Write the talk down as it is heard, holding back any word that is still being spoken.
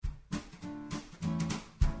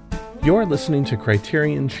You're listening to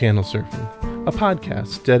Criterion Channel Surfing, a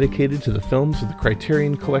podcast dedicated to the films of the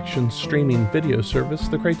Criterion Collection's streaming video service,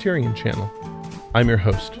 the Criterion Channel. I'm your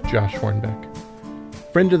host, Josh Hornbeck.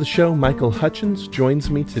 Friend of the show, Michael Hutchins, joins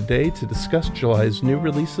me today to discuss July's new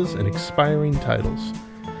releases and expiring titles.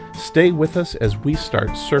 Stay with us as we start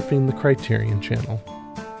surfing the Criterion Channel.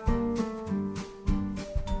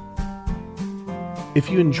 If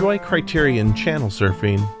you enjoy Criterion Channel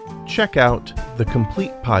Surfing, check out The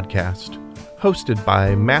Complete Podcast, hosted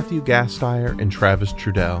by Matthew Gasteyer and Travis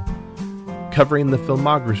Trudell, covering the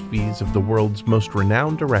filmographies of the world's most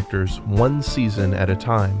renowned directors one season at a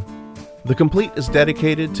time. The Complete is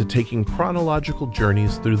dedicated to taking chronological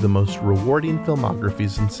journeys through the most rewarding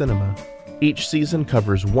filmographies in cinema. Each season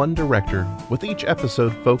covers one director, with each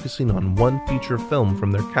episode focusing on one feature film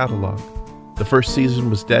from their catalog. The first season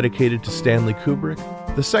was dedicated to Stanley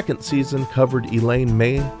Kubrick, the second season covered Elaine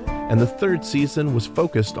May, and the third season was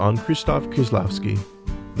focused on Krzysztof Kieślowski.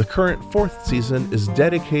 The current fourth season is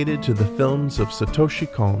dedicated to the films of Satoshi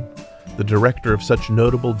Kon, the director of such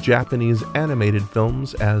notable Japanese animated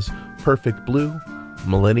films as Perfect Blue,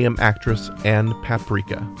 Millennium Actress, and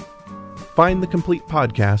Paprika. Find The Complete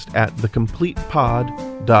Podcast at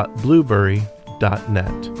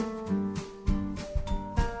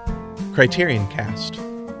thecompletepod.blueberry.net. Criterion Cast,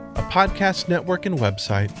 a podcast network and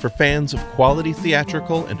website for fans of quality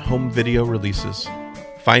theatrical and home video releases.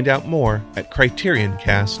 Find out more at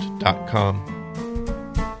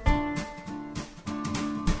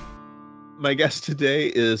criterioncast.com. My guest today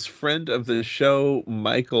is friend of the show,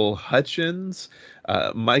 Michael Hutchins.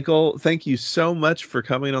 Michael, thank you so much for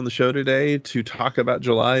coming on the show today to talk about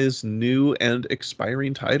July's new and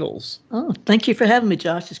expiring titles. Oh, thank you for having me,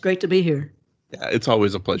 Josh. It's great to be here. Yeah, it's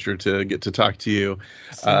always a pleasure to get to talk to you.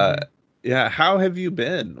 How have you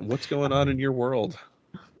been? What's going on in your world?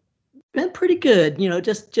 Been pretty good. You know,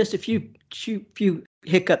 just a few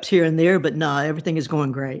hiccups here and there, but no, everything is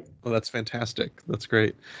going great. Well, that's fantastic. That's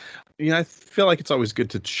great. I feel like it's always good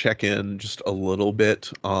to check in just a little bit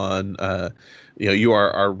on, you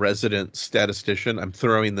are our resident statistician. I'm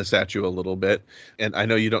throwing this at you a little bit, and I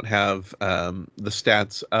know you don't have the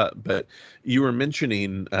stats up, but you were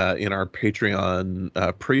mentioning in our Patreon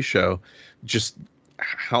pre-show just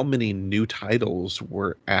how many new titles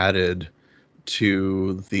were added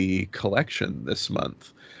to the collection this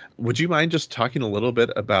month. Would you mind just talking a little bit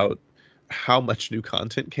about how much new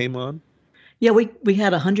content came on? Yeah, we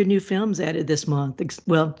had 100 new films added this month.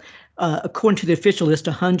 Well, according to the official list,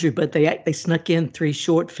 100, but they snuck in 3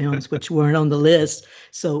 short films which weren't on the list.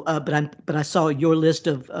 So, but I saw your list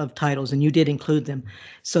of titles, and you did include them.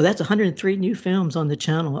 So that's 103 new films on the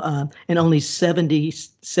channel, and only 70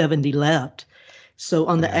 left. So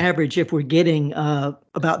on the average, if we're getting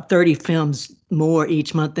about 30 films more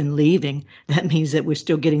each month than leaving, that means that we're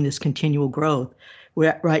still getting this continual growth.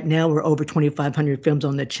 Right now we're over 2,500 films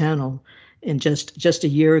on the channel. And just a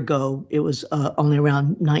year ago, it was only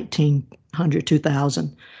around 1,900,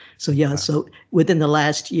 2,000. So yeah, so within the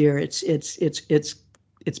last year, it's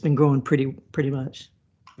been growing pretty much.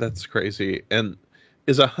 That's crazy. And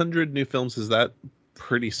is 100 new films, is that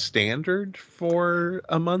pretty standard for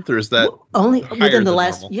a month, or is that only within the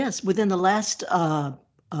last normal? Yes, within the last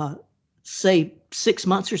say 6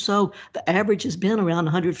 months or so, the average has been around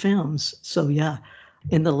 100 films. So yeah.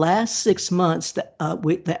 In the last 6 months,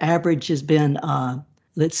 the average has been,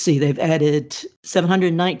 they've added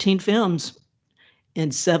 719 films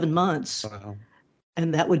in 7 months. Wow.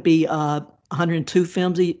 And that would be 102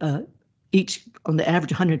 films each, on the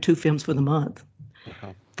average, 102 films for the month,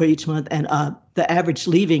 for each month. And the average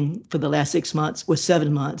leaving for the last 6 months, was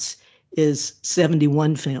 7 months, is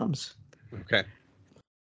 71 films. Okay.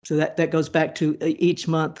 So that goes back to each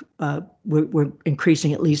month, we're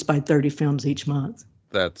increasing at least by 30 films each month.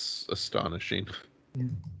 That's astonishing.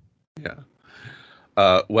 Yeah.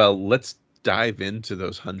 Well, let's dive into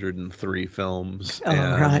those 103 films.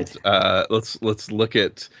 Right. Let's look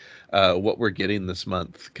at what we're getting this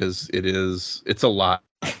month, because it's a lot,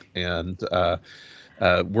 and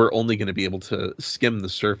we're only going to be able to skim the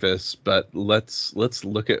surface. But let's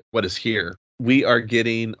look at what is here. We are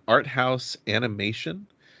getting art house animation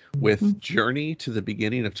with Journey to the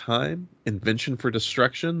Beginning of Time, Invention for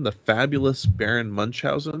Destruction, The Fabulous Baron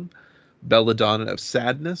Munchausen, Belladonna of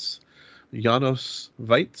Sadness, Janos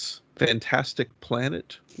Weitz, Fantastic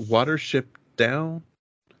Planet, Watership Down,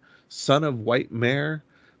 Son of White Mare,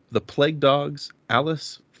 The Plague Dogs,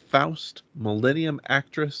 Alice, Faust, Millennium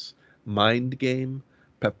Actress, Mind Game,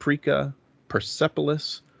 Paprika,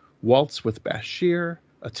 Persepolis, Waltz with Bashir,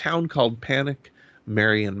 A Town Called Panic,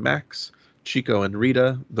 Mary and Max, Chico and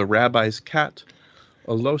Rita, The Rabbi's Cat,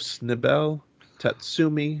 Los Nibel,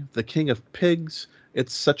 Tatsumi, The King of Pigs,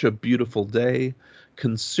 It's Such a Beautiful Day,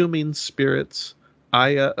 Consuming Spirits,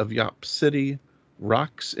 Aya of Yop City,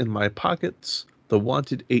 Rocks in My Pockets, The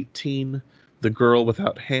Wanted 18, The Girl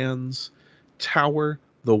Without Hands, Tower,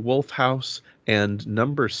 The Wolf House, and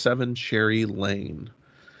Number 7 Cherry Lane.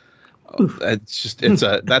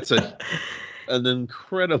 That's an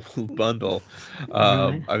incredible bundle.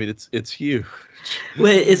 Right. I mean, it's huge.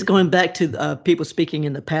 Well, it's going back to people speaking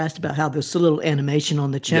in the past about how there's so little animation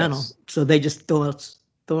on the channel, Yes. so they just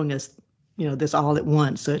throwing us, this all at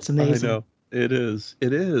once. So it's I amazing. know. It is.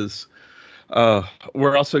 It is.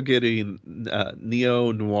 We're also getting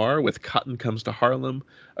neo noir with Cotton Comes to Harlem,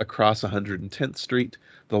 Across 110th Street,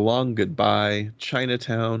 The Long Goodbye,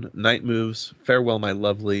 Chinatown, Night Moves, Farewell My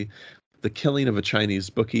Lovely, The Killing of a Chinese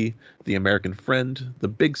Bookie, The American Friend, The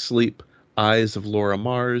Big Sleep, Eyes of Laura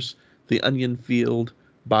Mars, The Onion Field,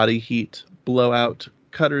 Body Heat, Blowout,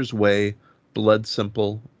 Cutter's Way, Blood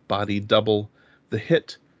Simple, Body Double, The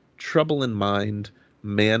Hit, Trouble in Mind,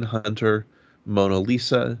 Manhunter, Mona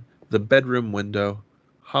Lisa, The Bedroom Window,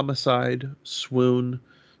 Homicide, Swoon,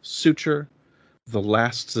 Suture, The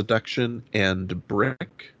Last Seduction, and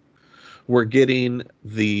Brick. We're getting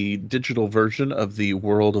the digital version of The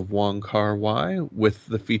World of Wong Kar-wai with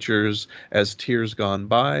the features As Tears Gone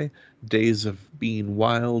By, Days of Being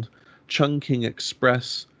Wild, Chungking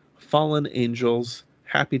Express, Fallen Angels,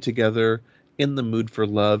 Happy Together, In the Mood for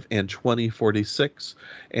Love, and 2046.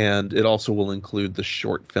 And it also will include the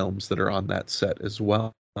short films that are on that set as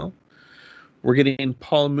well. We're getting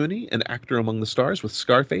Paul Mooney, an actor among the stars, with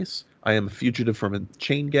Scarface, I Am a Fugitive from a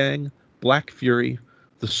Chain Gang, Black Fury,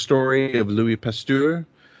 The Story of Louis Pasteur,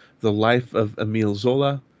 The Life of Emile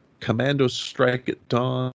Zola, Commando Strike at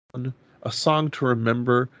Dawn, A Song to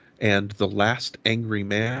Remember, and The Last Angry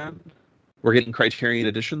Man. We're getting Criterion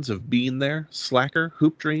editions of Being There, Slacker,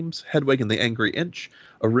 Hoop Dreams, Hedwig and the Angry Inch,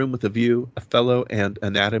 A Room with a View, Othello, and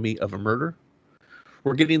Anatomy of a Murder.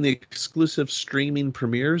 We're getting the exclusive streaming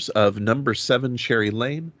premieres of Number 7 Cherry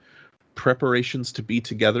Lane, Preparations to Be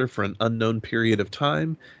Together for an Unknown Period of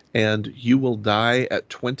Time, and You Will Die at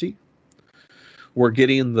 20. We're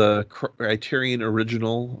getting the Criterion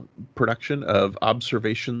original production of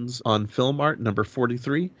Observations on Film Art number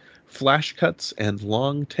 43, Flash Cuts and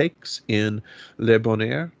Long Takes in Le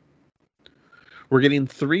Bonheur. We're getting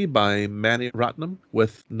 3 by Mani Ratnam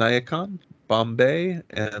with Nayakan, Bombay,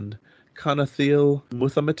 and Kanathil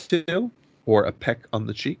Muthamatil, or A Peck on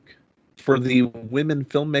the Cheek. For the women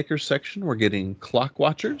filmmakers section, we're getting Clock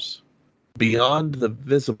Watchers, Beyond the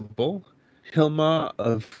Visible, Hilma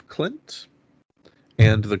of Clint,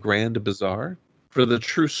 and The Grand Bazaar. For the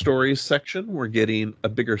true stories section, we're getting A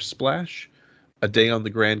Bigger Splash, A Day on the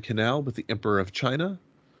Grand Canal with the Emperor of China,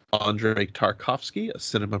 Andrei Tarkovsky, A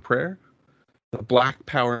Cinema Prayer, The Black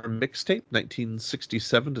Power Mixtape,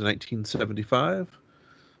 1967 to 1975,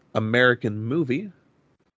 American Movie,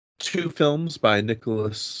 2 films by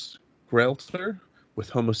Nicholas Grelter with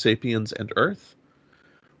Homo Sapiens and Earth.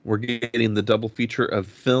 We're getting the double feature of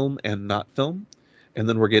film and not film. And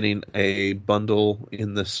then we're getting a bundle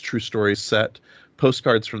in this True Stories set,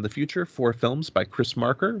 Postcards from the Future, 4 films by Chris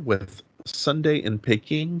Marker with Sunday in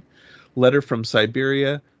Peking, Letter from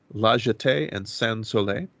Siberia, La Jetée, and Sans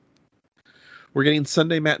Soleil. We're getting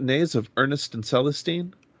Sunday matinees of Ernest and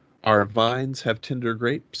Celestine, Our Vines Have Tender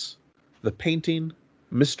Grapes, The Painting,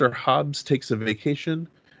 Mr. Hobbs Takes a Vacation,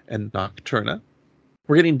 and Nocturna.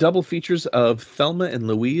 We're getting double features of Thelma and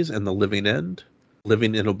Louise and the Living End,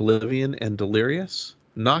 Living in Oblivion and Delirious,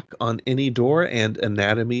 Knock on Any Door and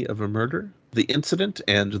Anatomy of a Murder, The Incident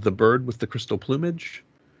and The Bird with the Crystal Plumage,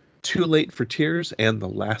 Too Late for Tears and The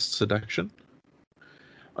Last Seduction.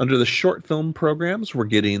 Under the short film programs, we're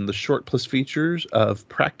getting the short plus features of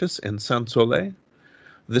Practice and Sans Soleil,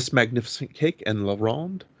 This Magnificent Cake and La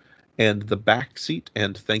Ronde, and The Backseat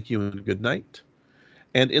and Thank You and Good Night.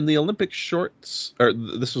 And in the Olympic shorts, or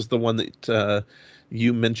this was the one that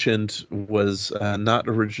you mentioned was not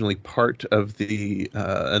originally part of the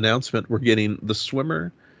announcement, we're getting The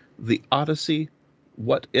Swimmer, The Odyssey,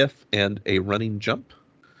 What If, and A Running Jump.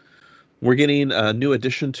 We're getting a new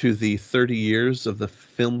addition to the 30 Years of the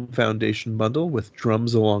Film Foundation bundle with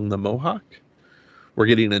Drums Along the Mohawk. We're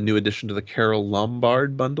getting a new addition to the Carol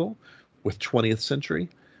Lombard bundle with 20th Century.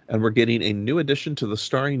 And we're getting a new addition to the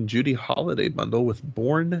Starring Judy Holliday bundle with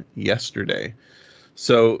Born Yesterday.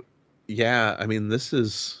 So, yeah, I mean, this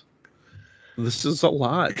is a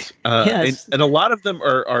lot. Yes. And a lot of them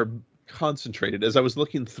are concentrated. As I was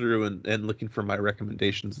looking through and looking for my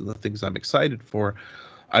recommendations and the things I'm excited for,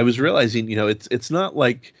 I was realizing, it's not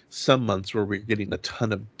like some months where we're getting a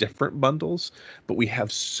ton of different bundles, but we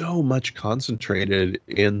have so much concentrated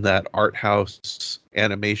in that art house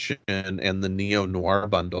animation and the neo noir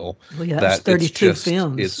bundle Well, yeah, it's that 32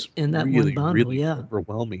 films it's in that one really, bundle. really Yeah.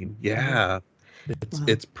 overwhelming. Yeah. Yeah, Wow.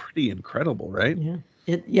 it's pretty incredible, right? Yeah.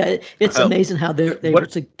 It's Uh, amazing how they're able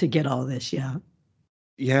what to get all this. Yeah.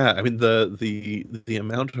 Yeah, I mean the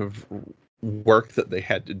amount of work that they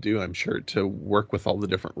had to do, I'm sure, to work with all the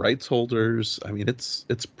different rights holders. I mean, it's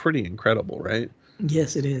pretty incredible, right?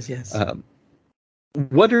 Yes, it is. Yes. Um,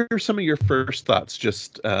 what are some of your first thoughts,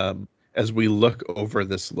 just as we look over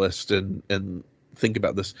this list and think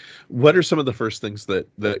about this? What are some of the first things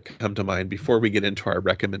that come to mind before we get into our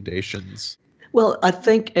recommendations? Well, I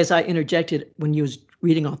think as I interjected when you was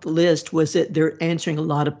reading off the list was that they're answering a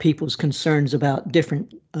lot of people's concerns about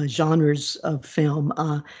different genres of film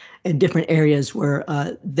and different areas where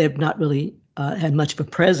they've not really had much of a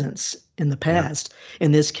presence in the Yeah. past.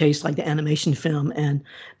 In this case, like the animation film and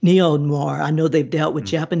neo-noir. I know they've dealt with Mm.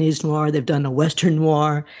 Japanese noir, they've done a Western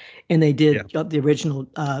noir, and they Yeah. did the original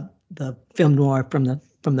the film noir from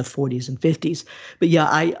the 40s and 50s. But yeah,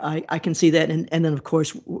 I can see that, and then of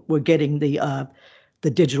course we're getting the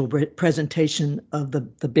digital presentation of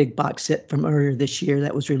the big box set from earlier this year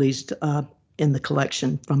that was released in the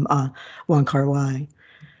collection from Wong Kar-wai.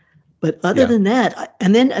 But other Yeah. than that,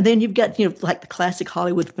 and then you've got like the classic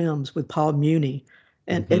Hollywood films with Paul Muni,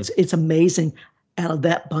 and Hmm. it's amazing. Out of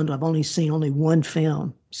that bundle, I've only seen one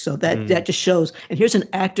film, so that just shows. And here's an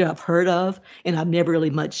actor I've heard of, and I've never really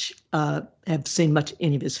much have seen much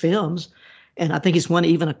any of his films, and I think he's won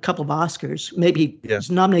even a couple of Oscars. Maybe Yeah. he's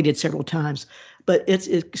nominated several times, but it's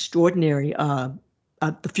extraordinary.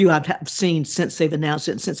 The few I've seen since they've announced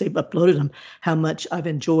it, and since they've uploaded them, how much I've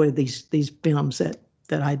enjoyed these films that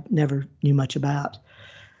I never knew much about.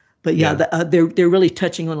 But yeah, Yeah. they're really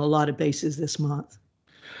touching on a lot of bases this month.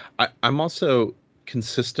 I'm also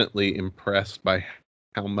consistently impressed by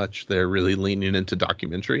how much they're really leaning into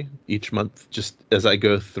documentary each month. Just as I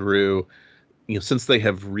go through, since they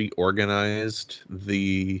have reorganized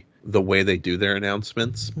the way they do their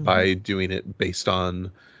announcements by doing it based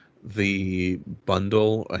on the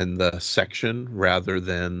bundle and the section rather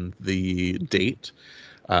than the date.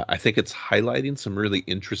 I think it's highlighting some really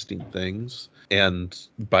interesting things. And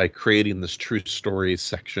by creating this true stories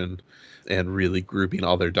section and really grouping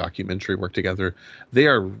all their documentary work together, they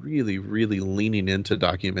are really, really leaning into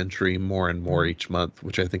documentary more and more each month,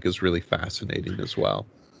 which I think is really fascinating as well.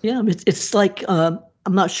 Yeah, it's like I'm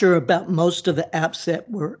not sure about most of the apps that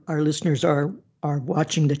our listeners are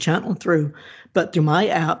watching the channel through, but through my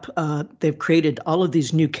app, they've created all of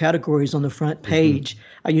these new categories on the front page.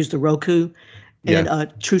 I use the Roku, and Yeah.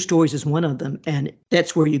 True Stories is one of them, and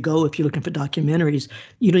that's where you go if you're looking for documentaries.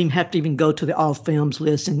 You don't even have to even go to the all films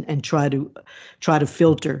list and try to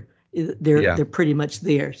filter. Yeah. They're pretty much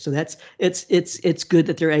there. So it's good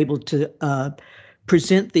that they're able to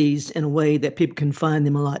present these in a way that people can find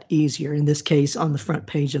them a lot easier. In this case, on the front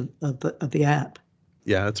page of the app.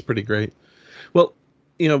 Yeah, it's pretty great. Well,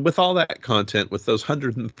 with all that content, with those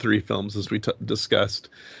 103 films as we discussed,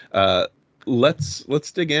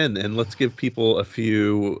 let's dig in and let's give people a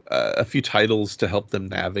few titles to help them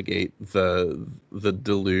navigate the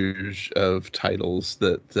deluge of titles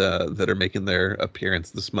that are making their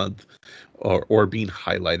appearance this month or being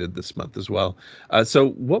highlighted this month as well. So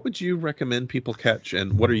what would you recommend people catch,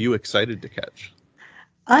 and what are you excited to catch?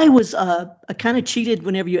 I kind of cheated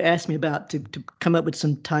whenever you asked me about to come up with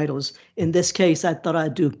some titles. In this case, I thought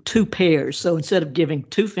I'd do two pairs. So instead of giving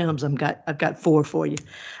two films, I've got four for you.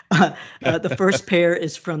 The first pair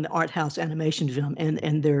is from the art house animation film, and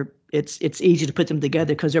it's easy to put them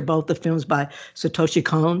together because they're both the films by Satoshi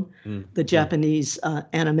Kon, the Japanese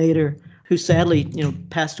animator who sadly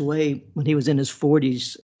passed away when he was in his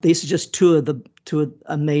 40s. These are just two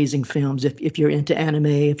amazing films if you're into anime,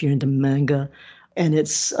 if you're into manga. And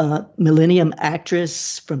it's Millennium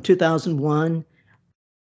Actress from 2001.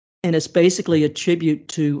 And it's basically a tribute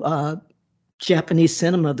to Japanese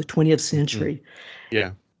cinema of the 20th century.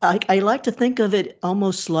 Yeah. I like to think of it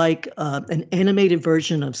almost like an animated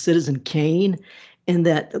version of Citizen Kane, in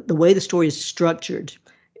that the way the story is structured,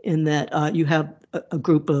 in that you have a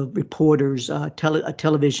group of reporters, a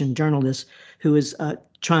television journalist who is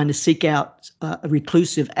trying to seek out a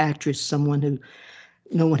reclusive actress, someone who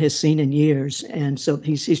no one has seen in years. And so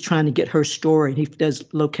he's trying to get her story, and he does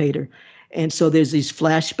locate her. And so there's these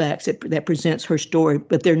flashbacks that presents her story,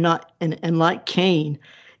 but they're not, and like Kane,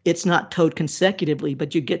 it's not told consecutively,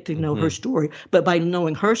 but you get to know her story. But by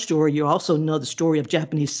knowing her story, you also know the story of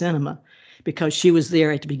Japanese cinema, because she was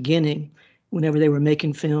there at the beginning whenever they were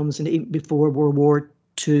making films, and even before World War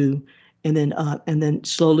II, and then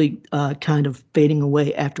slowly kind of fading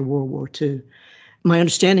away after World War II. My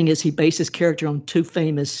understanding is he based his character on two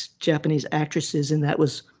famous Japanese actresses, and that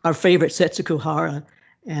was our favorite Setsuko Hara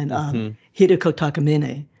and Hideko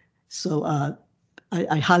Takamine. So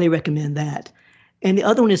I highly recommend that. And the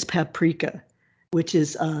other one is Paprika, which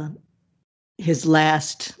is his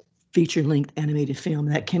last feature-length animated film.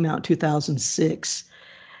 That came out in 2006.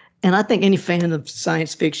 And I think any fan of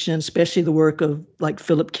science fiction, especially the work of like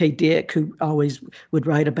Philip K. Dick, who always would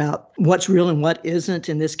write about what's real and what isn't,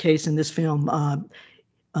 in this case, in this film,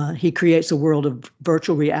 he creates a world of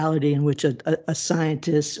virtual reality in which a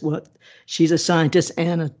scientist, she's a scientist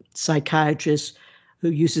and a psychiatrist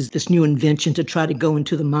who uses this new invention to try to go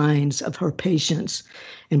into the minds of her patients.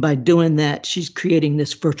 And by doing that, she's creating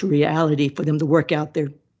this virtual reality for them to work out their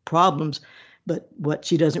problems. But what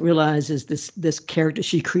she doesn't realize is this character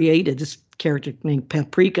she created, this character named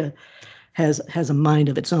Paprika, has a mind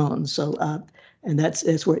of its own. So, and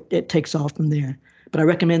that's where it takes off from there. But I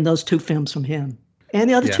recommend those two films from him. And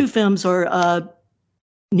the other two films are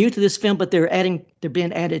new to this film, but they're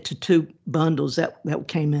being added to two bundles that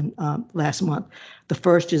came in last month. The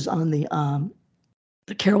first is on the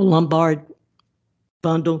Carole Lombard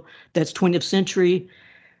bundle. That's 20th Century,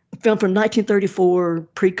 a film from 1934,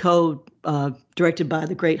 pre-code, directed by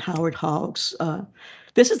the great Howard Hawks.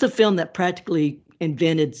 This is the film that practically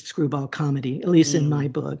invented screwball comedy, at least in my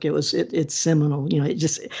book. It's seminal. You know, it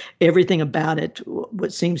just everything about it,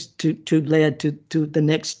 what seems to led to the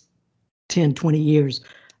next 10, 20 years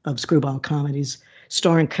of screwball comedies,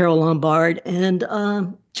 starring Carole Lombard and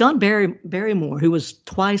John Barrymore, who was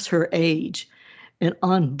twice her age. And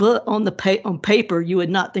on paper, you would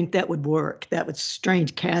not think that would work. That was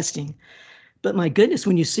strange casting. But my goodness,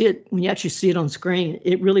 when you actually see it on screen,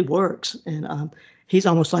 it really works. And he's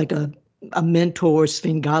almost like a mentor,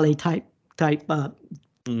 Svengali type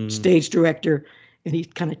stage director, and he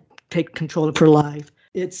kind of take control of her life.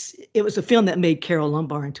 It was a film that made Carole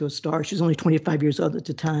Lombard into a star. She was only 25 years old at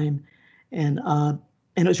the time, and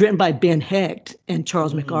it was written by Ben Hecht and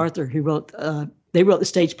Charles MacArthur, who wrote. They wrote the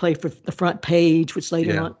stage play for The Front Page, which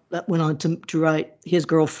later on went on to write His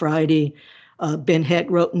Girl Friday. Ben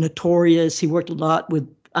Hecht wrote Notorious. He worked a lot with.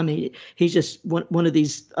 I mean, he's just one of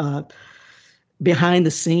these behind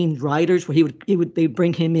the scenes writers where they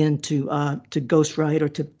bring him in to ghostwrite or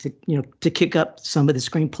to kick up some of the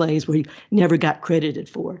screenplays where he never got credited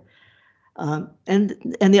for. And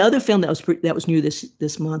the other film that was new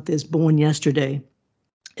this month is Born Yesterday.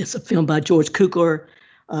 It's a film by George Cukor,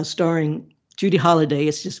 starring Judy Holliday.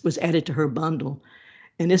 Was added to her bundle,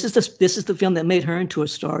 and this is the film that made her into a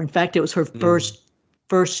star. In fact, it was her first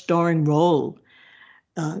starring role.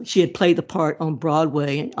 She had played the part on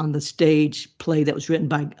Broadway on the stage play that was written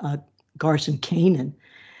by Garson Kanin,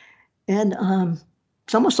 and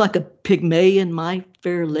it's almost like a Pygmalion, My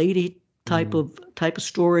Fair Lady type of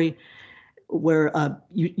story, where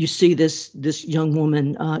you see this young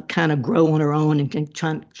woman kind of grow on her own and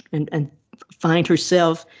try and find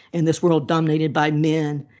herself in this world dominated by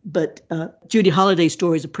men. But Judy Holliday's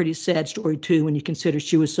story is a pretty sad story too, when you consider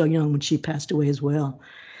she was so young when she passed away as well.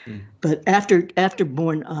 But after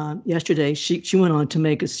Born Yesterday, she went on to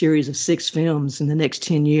make a series of 6 films in the next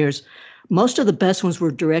 10 years. Most of the best ones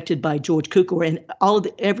were directed by George Cukor, and all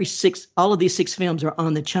of these 6 films are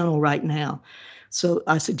on the channel right now. So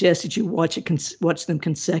I suggest that you watch them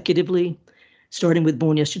consecutively, starting with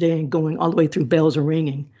Born Yesterday and going all the way through Bells Are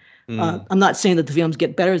Ringing. I'm not saying that the films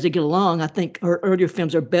get better as they get along. I think her earlier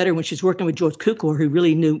films are better when she's working with George Cukor, who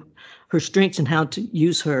really knew her strengths and how to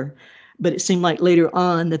use her. But it seemed like later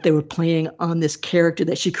on that they were playing on this character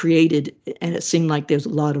that she created, and it seemed like there's a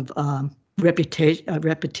lot of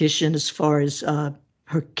repetition as far as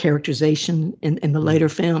her characterization in the later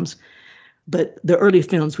films. But the early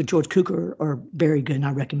films with George Cukor are very good, and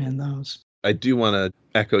I recommend those. I do want to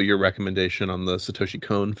echo your recommendation on the Satoshi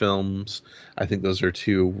Kon films. I think those are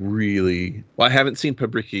two really... Well, I haven't seen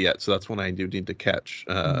Paprika yet, so that's one I do need to catch.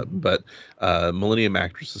 But Millennium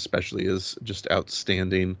Actress especially is just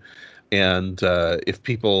outstanding. And if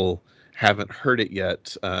people haven't heard it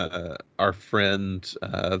yet, our friend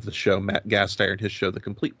of the show, Matt Gasteyer, and his show, The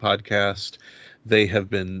Complete Podcast, they have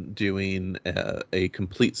been doing a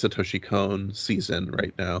complete Satoshi Kon season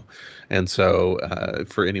right now. And so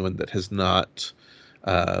for anyone that has not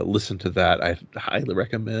listened to that, I highly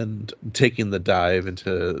recommend taking the dive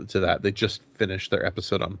into that. They just finished their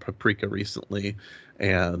episode on Paprika recently,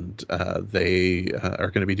 and they are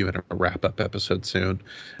going to be doing a wrap-up episode soon.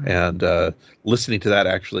 And listening to that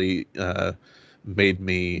actually made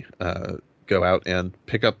me go out and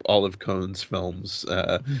pick up Olive Cohn's films,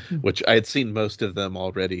 which I had seen most of them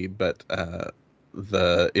already, but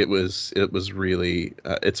it was really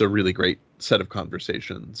it's a really great set of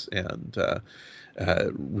conversations, and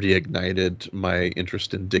reignited my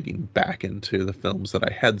interest in digging back into the films that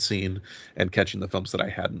I had seen and catching the films that I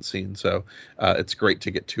hadn't seen. So it's great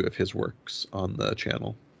to get two of his works on the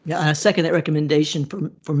channel. Yeah, I second that recommendation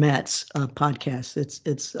for Matt's podcast.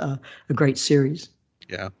 It's a great series.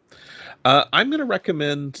 Yeah. I'm going to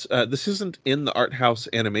recommend, this isn't in the Art House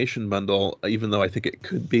animation bundle, even though I think it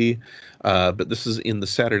could be, but this is in the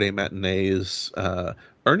Saturday matinees.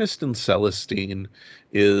 Ernest and Celestine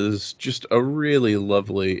is just a really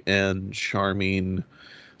lovely and charming,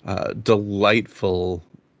 delightful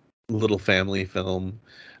little family film.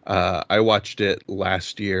 I watched it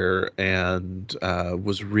last year and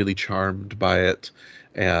was really charmed by it.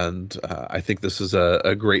 And I think this is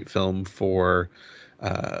a great film for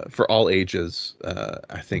all ages.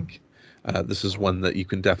 I think this is one that you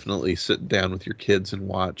can definitely sit down with your kids and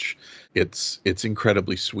watch. It's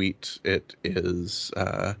incredibly sweet. It is,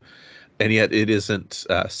 and yet it isn't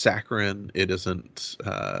saccharine. It isn't.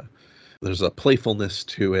 There's a playfulness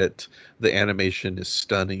to it. The animation is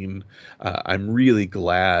stunning. I'm really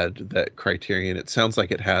glad that Criterion, it sounds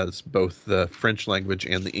like it has both the French language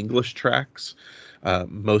and the English tracks.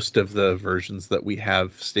 Most of the versions that we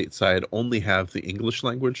have stateside only have the English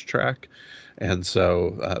language track. And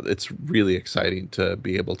so it's really exciting to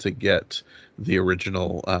be able to get the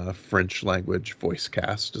original French language voice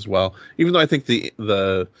cast as well. Even though I think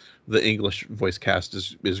the English voice cast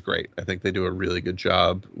is great. I think they do a really good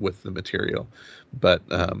job with the material. But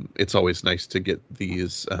it's always nice to get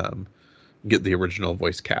these get the original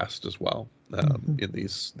voice cast as well in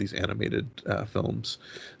these animated films.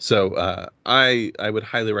 So I would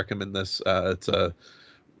highly recommend this. It's a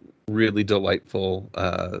really delightful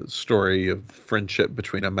story of friendship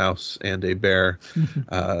between a mouse and a bear,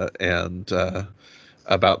 and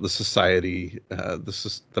about the society,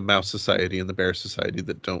 the mouse society and the bear society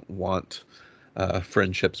that don't want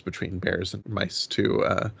friendships between bears and mice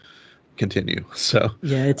to continue. So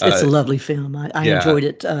yeah, it's a lovely film. I enjoyed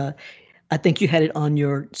it. I think you had it on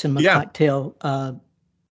your Cinema Cocktail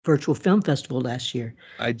virtual film festival last year.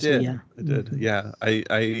 I did. So, yeah. I did. Mm-hmm. Yeah.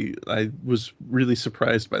 I was really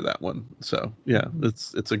surprised by that one. So yeah,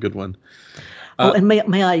 it's a good one. And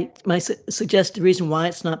may I suggest the reason why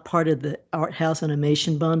it's not part of the Art House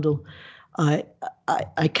animation bundle? I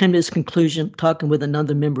came to this conclusion talking with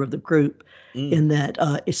another member of the group in that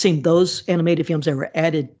it seemed those animated films that were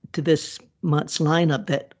added to this month's lineup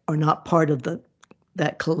that are not part of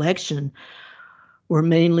that collection were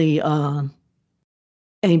mainly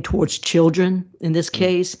aimed towards children in this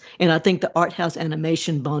case. And I think the Art House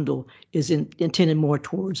animation bundle is intended more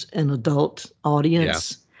towards an adult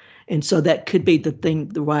audience. Yeah. And so that could be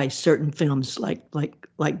the why certain films like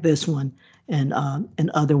this one and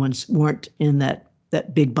other ones weren't in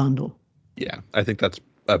that big bundle. Yeah, I think that's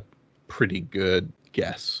a pretty good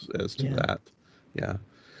guess as to that. Yeah.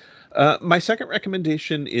 My second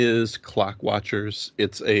recommendation is Clock Watchers.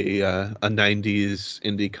 It's a 90s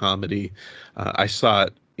indie comedy. I saw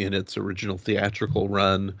it in its original theatrical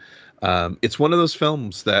run. It's one of those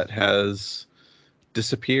films that has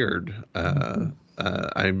disappeared.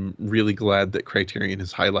 I'm really glad that Criterion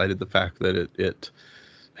has highlighted the fact that it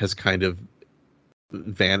has kind of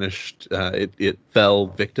vanished. It fell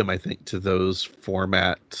victim, I think, to those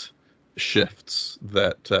format shifts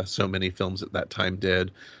that so many films at that time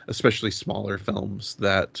did, especially smaller films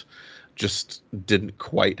that just didn't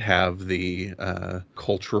quite have the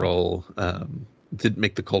cultural didn't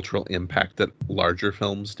make the cultural impact that larger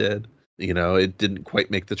films did. You know, it didn't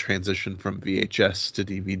quite make the transition from VHS to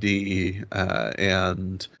DVD,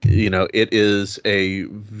 and you know, it is a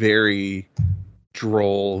very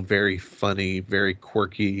droll, very funny, very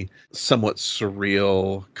quirky, somewhat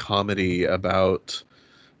surreal comedy about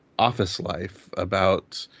office life,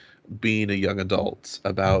 about being a young adult,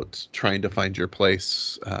 about trying to find your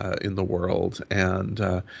place in the world, and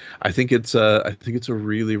I think it's a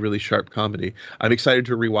really, really sharp comedy. I'm excited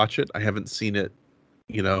to rewatch it. I haven't seen it,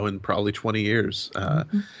 you know, in probably 20 years,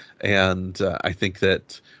 and I think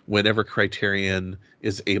that whenever Criterion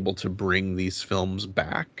is able to bring these films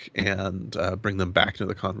back and bring them back into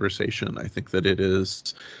the conversation, I think that it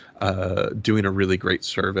is doing a really great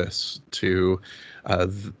service to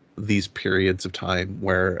these periods of time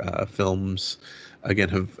where films again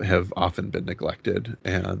have often been neglected,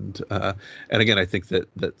 and again I think that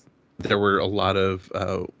there were a lot of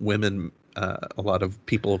women, a lot of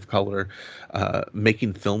people of color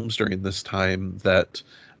making films during this time that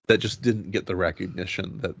that just didn't get the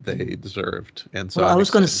recognition that they deserved. And so Well, I I'm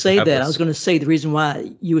was going to excited to say have that. I was this. going to say the reason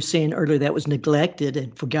why you were saying earlier that was neglected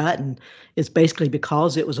and forgotten is basically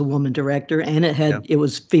because it was a woman director and Yeah. it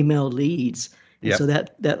was female leads. And Yeah. so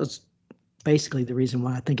that was basically the reason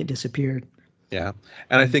why I think it disappeared. Yeah.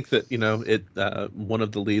 And I think that, one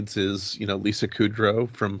of the leads is, Lisa Kudrow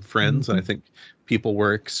from Friends. And I Mhm. think people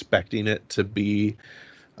were expecting it to be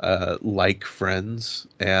like Friends.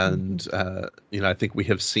 And, I think we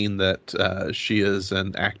have seen that she is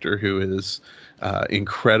an actor who is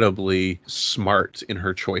incredibly smart in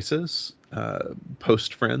her choices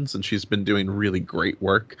post Friends, and she's been doing really great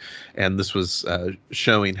work. And this was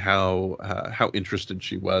showing how interested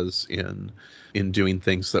she was in doing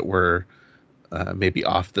things that were maybe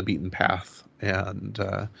off the beaten path. And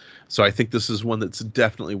so I think this is one that's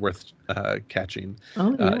definitely worth catching.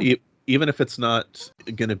 Oh, yeah. Even if it's not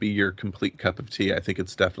going to be your complete cup of tea, I think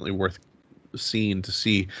it's definitely worth seeing to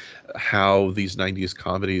see how these 90s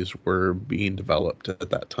comedies were being developed at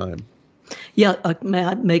that time. Yeah, may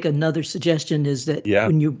I make another suggestion is that Yeah.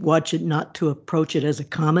 when you watch it, not to approach it as a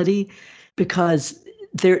comedy, because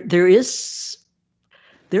there's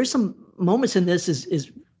some moments in this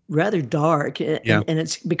is rather dark, Yeah. and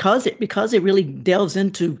it's because it really delves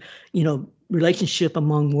into, relationship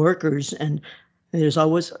among workers, and there's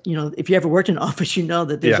always, if you ever worked in an office, you know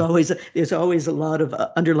that there's Yeah. always a lot of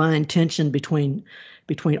underlying tension between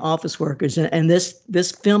office workers, and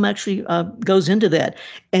this film actually goes into that.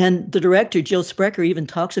 And the director Jill Sprecher even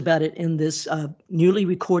talks about it in this newly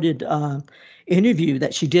recorded interview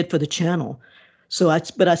that she did for the channel.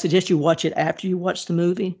 But I suggest you watch it after you watch the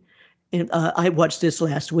movie. And I watched this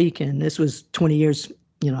last week, and this was 20 years,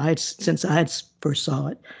 since I had first saw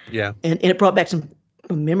it. Yeah. And it brought back some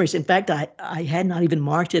memories. In fact, I had not even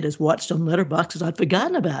marked it as watched on Letterboxd because I'd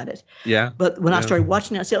forgotten about it. Yeah. But when I Yeah. started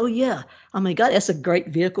watching it, I said, "Oh yeah, oh my God, that's a great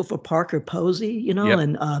vehicle for Parker Posey," Yep.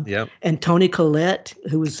 and and Toni Collette,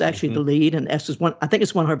 who was actually the lead, and this was I think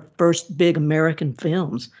it's one of her first big American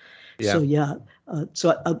films. Yeah. So yeah,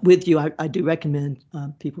 with you, I do recommend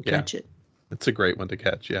people Yeah. catch it. It's a great one to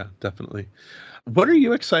catch. Yeah, definitely. What are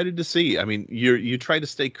you excited to see? I mean, you try to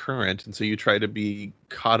stay current, and so you try to be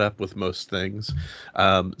caught up with most things.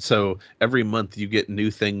 So every month you get new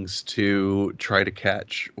things to try to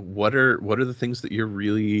catch. What are the things that you're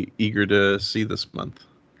really eager to see this month?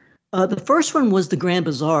 The first one was The Grand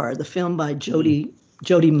Bazaar, the film by Jody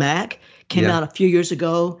Mack, came Yeah. out a few years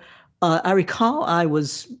ago. I recall I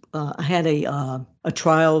had a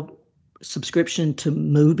trial subscription to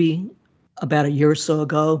Mubi about a year or so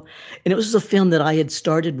ago, and it was a film that I had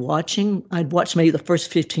started watching. I'd watched maybe the first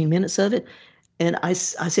 15 minutes of it, and I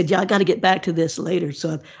said, "Yeah, I got to get back to this later."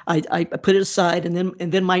 So I put it aside, and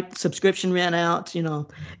then my subscription ran out,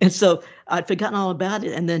 and so I'd forgotten all about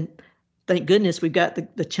it. And then, thank goodness, we've got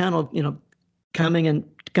the channel, coming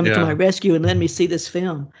to Yeah. my rescue and letting me see this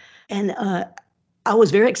film. And I was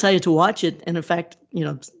very excited to watch it. And in fact,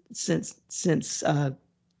 since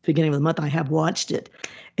beginning of the month, I have watched it,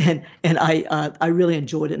 and I really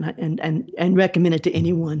enjoyed it, and recommend it to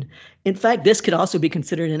anyone. In fact, this could also be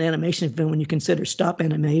considered an animation film when you consider stop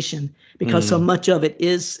animation, because so much of it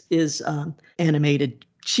is animated.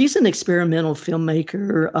 She's an experimental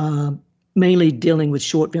filmmaker, mainly dealing with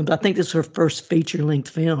short films. I think this is her first feature-length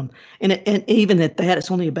film, and even at that, it's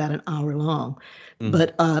only about an hour long.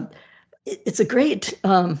 But it's a great.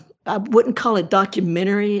 I wouldn't call it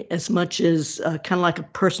documentary as much as kind of like a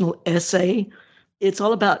personal essay. It's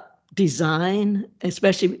all about design,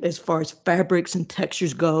 especially as far as fabrics and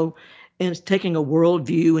textures go, and it's taking a world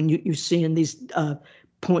view, and you're seeing these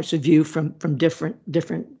points of view from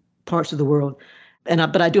different parts of the world.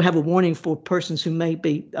 But I do have a warning for persons who may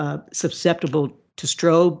be susceptible to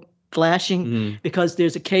strobe flashing, because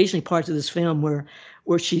there's occasionally parts of this film where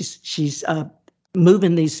she's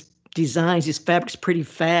moving these designs, these fabrics pretty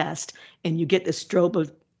fast, and you get the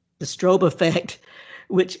strobe effect,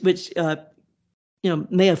 which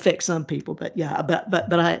may affect some people. But yeah,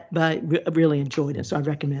 but I really enjoyed it, so I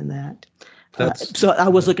recommend that. So I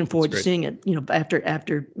was looking forward to seeing it,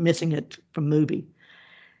 after missing it from Mubi.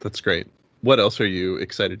 That's great. What else are you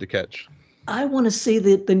excited to catch? I want to see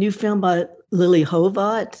the new film by Lily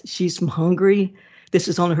Hovat. She's from Hungary. This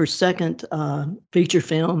is on her second feature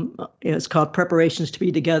film. It's called Preparations to Be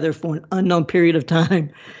Together for an Unknown Period of Time.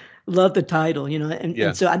 Love the title,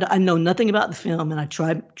 and so I know nothing about the film, and I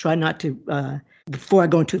try not to, before I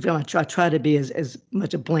go into the film, I try to be as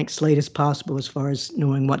much a blank slate as possible as far as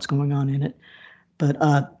knowing what's going on in it. But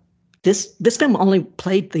this film only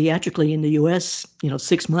played theatrically in the U.S.,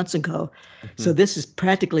 6 months ago. So this is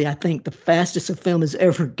practically, I think, the fastest a film has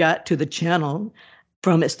ever got to the channel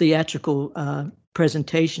from its theatrical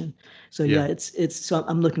presentation. So Yeah. yeah, it's so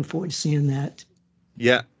I'm looking forward to seeing that.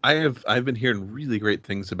 Yeah, I've been hearing really great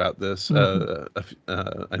things about this. Mhm.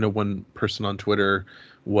 I know one person on Twitter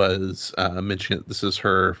was mentioning this is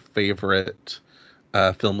her favorite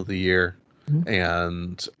film of the year, Mhm.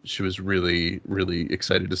 and she was really really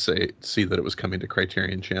excited to see that it was coming to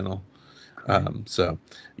Criterion Channel. Great. So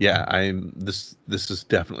yeah, this is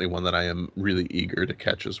definitely one that I am really eager to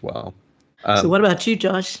catch as well. So Um, what about you,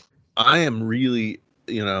 Josh? I am really,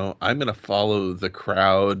 I'm going to follow the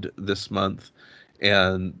crowd this month,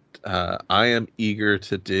 and I am eager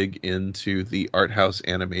to dig into the art house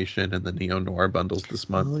animation and the neo noir bundles this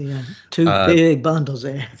Oh month. yeah, two Uh, big bundles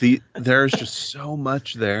there. there's just so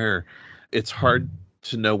much there. It's hard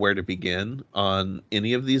to know where to begin on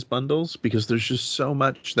any of these bundles because there's just so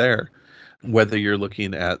much there. Whether you're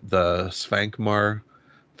looking at the Svankmar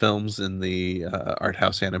films in the art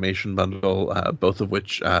house animation bundle, both of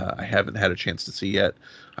which I haven't had a chance to see yet,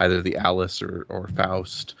 either the Alice or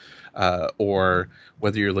Faust, or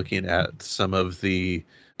whether you're looking at some of the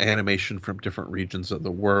animation from different regions of the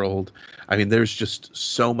world. I mean, there's just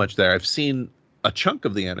so much there. I've seen a chunk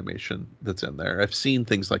of the animation that's in there. I've seen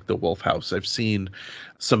things like the Wolf House. I've seen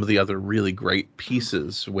some of the other really great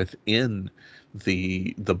pieces within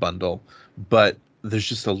the bundle, but there's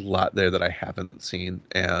just a lot there that I haven't seen,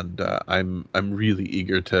 and I'm really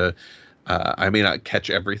eager to. I may not catch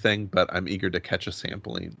everything, but I'm eager to catch a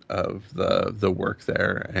sampling of the work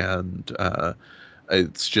there, and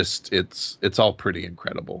it's all pretty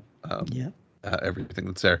incredible. Yeah. Everything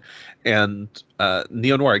that's there, and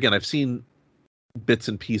neo noir again. I've seen bits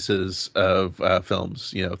and pieces of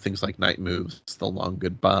films, things like Night Moves, The Long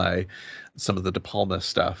Goodbye, some of the De Palma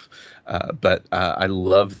stuff. But I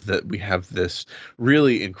love that we have this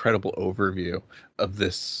really incredible overview of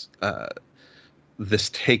this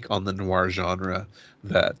take on the noir genre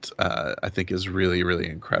that I think is really, really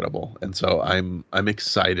incredible. And so I'm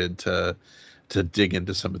excited to dig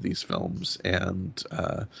into some of these films and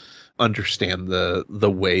understand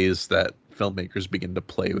the ways that filmmakers begin to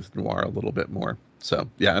play with noir a little bit more. So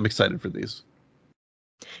yeah, I'm excited for these.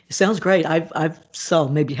 It sounds great. I've saw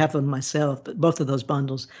maybe half of them myself, but both of those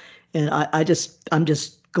bundles, and I'm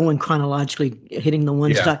just going chronologically, hitting the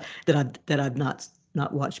ones Yeah, that I've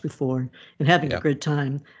not watched before, and having a yeah, good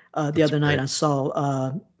time. The that's other night great. I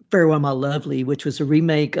saw Farewell My Lovely, which was a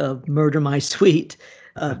remake of Murder My Sweet,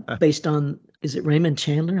 based on, is it Raymond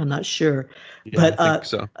Chandler? I'm not sure, Yeah, I but think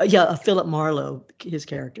so. yeah, Philip Marlowe, his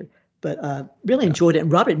character. But really Yeah, enjoyed it.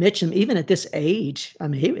 And Robert Mitchum, even at this age, I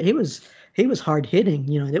mean, he was hard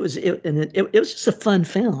hitting. It was just a fun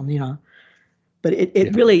film. But it yeah,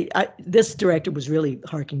 really, this director was really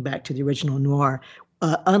harking back to the original noir.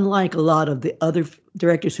 Unlike a lot of the other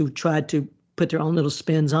directors who tried to put their own little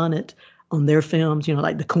spins on it, on their films,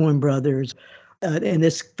 like the Coen brothers, and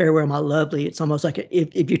this Farewell My Lovely, it's almost like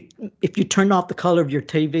if you turned off the color of your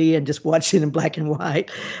TV and just watched it in black and white,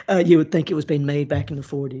 you would think it was being made back in the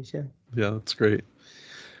 40s. Yeah. yeah, that's great.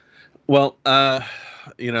 Well,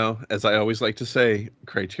 as I always like to say,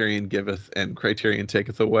 Criterion giveth and Criterion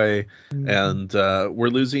taketh away, Mhm. and we're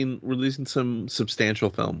losing some substantial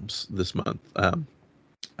films this month,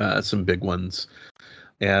 some big ones,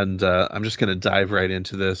 and I'm just going to dive right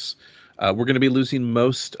into this. We're going to be losing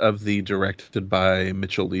most of the directed by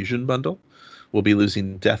Mitchell Legion bundle. We'll be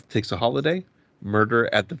losing Death Takes a Holiday, Murder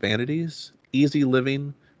at the Vanities, Easy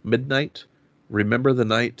Living, Midnight, Remember the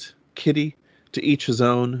Night, Kitty, To Each His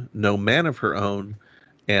Own, No Man of Her Own,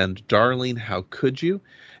 and Darling, How Could You?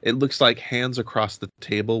 It looks like Hands Across the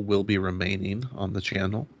Table will be remaining on the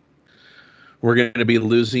channel. We're going to be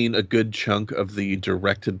losing a good chunk of the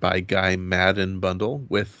directed by Guy Madden bundle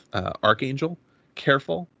with Archangel,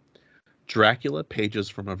 Careful, Dracula, Pages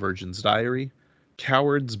from a Virgin's Diary,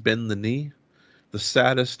 Cowards Bend the Knee, The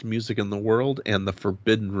Saddest Music in the World, and The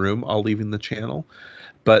Forbidden Room, all leaving the channel.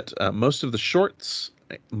 But most of the shorts,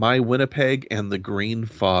 My Winnipeg and The Green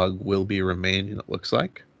Fog, will be remaining, it looks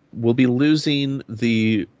like. We'll be losing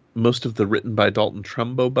most of the written by Dalton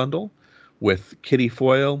Trumbo bundle with Kitty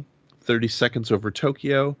Foyle, 30 Seconds Over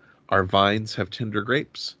Tokyo, Our Vines Have Tender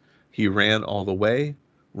Grapes, He Ran All the Way,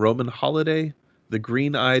 Roman Holiday, The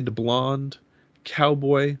Green-Eyed Blonde,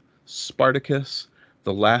 Cowboy, Spartacus,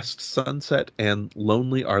 The Last Sunset, and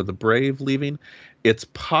Lonely Are the Brave leaving. It's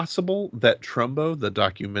possible that Trumbo, the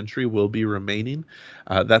documentary, will be remaining.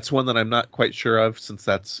 That's one that I'm not quite sure of since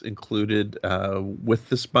that's included with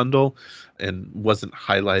this bundle and wasn't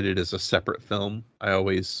highlighted as a separate film. I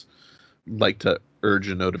always like to urge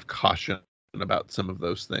a note of caution about some of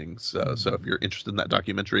those things. So if you're interested in that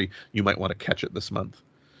documentary, you might want to catch it this month.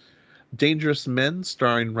 Dangerous Men,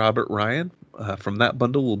 starring Robert Ryan. From that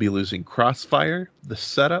bundle, we'll be losing Crossfire, The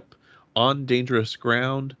Setup, On Dangerous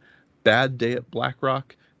Ground, Bad Day at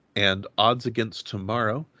Blackrock, and Odds Against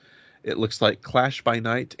Tomorrow. It looks like Clash by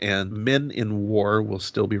Night and Men in War will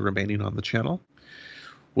still be remaining on the channel.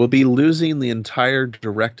 We'll be losing the entire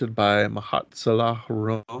directed by Mahatsala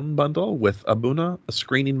Haron bundle with Abuna, A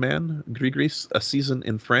Screening Man, Grigris, A Season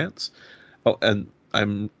in France. Oh, and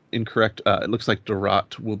I'm incorrect. It looks like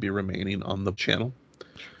Dorat will be remaining on the channel.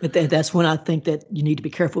 But that's one I think that you need to be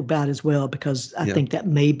careful about as well, because I think that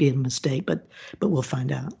may be a mistake, but we'll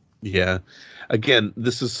find out. Yeah. Again,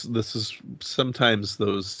 this is sometimes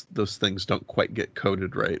those things don't quite get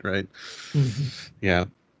coded right? Mm-hmm. Yeah.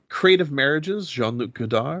 Creative Marriages, Jean-Luc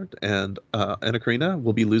Godard and Anna Karina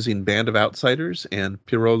will be losing Band of Outsiders and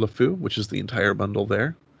Pierrot Le Fou, which is the entire bundle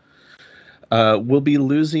there. We'll be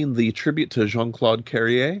losing the tribute to Jean-Claude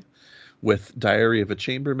Carrier with Diary of a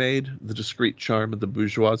Chambermaid, The Discreet Charm of the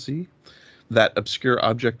Bourgeoisie, That Obscure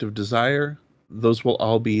Object of Desire. Those will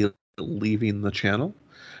all be leaving the channel.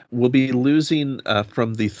 We'll be losing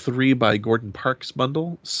from the 3 by Gordon Parks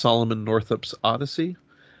bundle, Solomon Northup's Odyssey,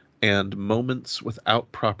 and Moments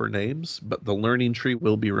Without Proper Names, but The Learning Tree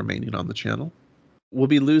will be remaining on the channel. We'll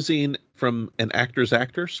be losing from An Actor's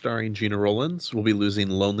Actor, starring Gena Rowlands. We'll be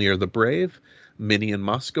losing Lonely Are the Brave, Minnie and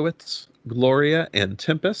Moskowitz, Gloria, and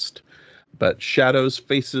Tempest. But Shadows,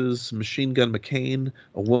 Faces, Machine Gun McCain,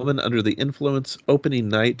 A Woman Under the Influence, Opening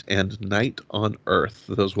Night, and Night on Earth.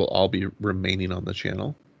 Those will all be remaining on the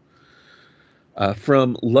channel.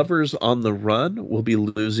 From Lovers on the Run, we'll be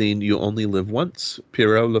losing You Only Live Once,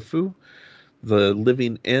 Pierrot Le Fou, The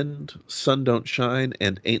Living End, Sun Don't Shine,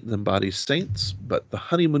 and Ain't Them Bodies Saints, but The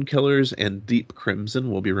Honeymoon Killers and Deep Crimson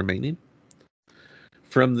will be remaining.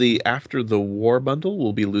 From the After the War bundle,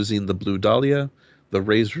 we'll be losing The Blue Dahlia, The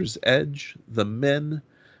Razor's Edge, The Men,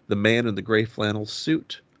 The Man in the Gray Flannel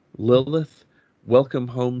Suit, Lilith, Welcome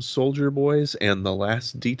Home Soldier Boys, and The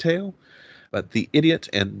Last Detail. But The Idiot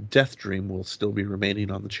and Death Dream will still be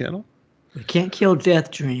remaining on the channel. We can't kill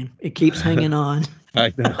Death Dream. It keeps hanging on.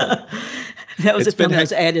 I know. That was a film that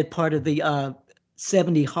was added part of the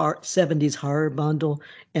 70s horror bundle,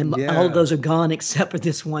 and all of those are gone except for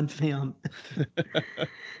this one film.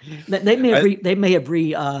 They may have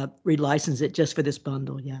relicensed it just for this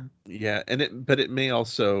bundle. Yeah, but it may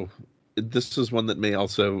also. This is one that may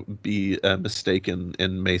also be mistaken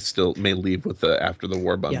and may leave with the After the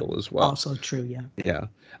War bundle as well. Also true, yeah. Yeah.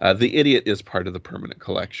 The Idiot is part of the permanent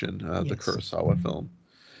collection, the Kurosawa film.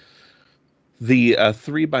 The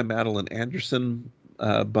 3 by Madeline Anderson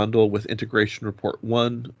bundle with Integration Report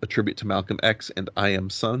 1, A Tribute to Malcolm X, and I Am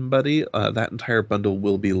Somebody. That entire bundle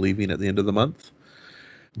will be leaving at the end of the month.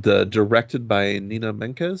 The directed by Nina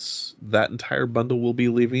Menkes, that entire bundle will be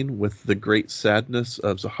leaving with The Great Sadness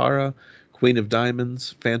of Zahara, Queen of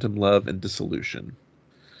Diamonds, Phantom Love, and Dissolution.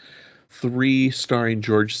 3 starring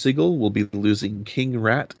George Segal will be losing King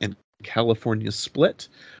Rat and California Split,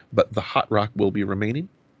 but The Hot Rock will be remaining.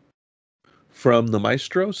 From The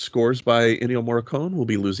Maestro, scores by Ennio Morricone will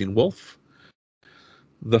be losing Wolf.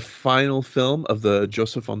 The final film of the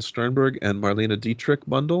Joseph von Sternberg and Marlene Dietrich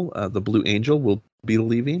bundle, The Blue Angel, will be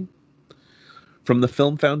leaving. From the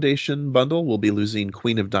Film Foundation bundle, we'll be losing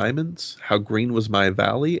Queen of Diamonds, How Green Was My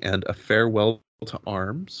Valley, and A Farewell to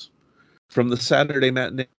Arms. From the Saturday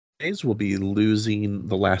matinees, we'll be losing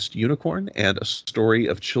The Last Unicorn and A Story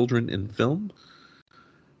of Children in Film.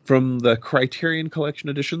 From the Criterion Collection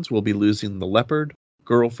editions, we'll be losing The Leopard,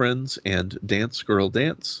 Girlfriends, and Dance Girl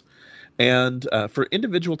Dance. And for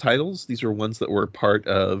individual titles, these are ones that were part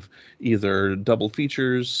of either double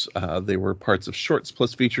features, they were parts of shorts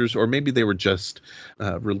plus features, or maybe they were just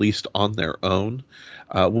released on their own.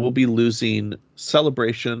 We'll be losing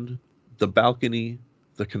Celebration, The Balcony,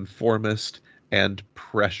 The Conformist, and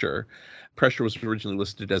Pressure. Pressure was originally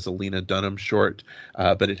listed as a Lena Dunham short,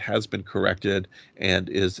 but it has been corrected and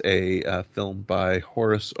is a film by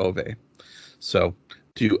Horace Ove. So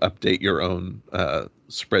do update your own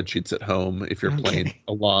spreadsheets at home if you're playing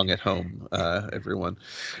along at home, everyone.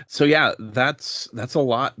 So yeah, that's a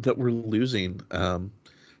lot that we're losing.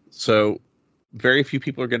 So very few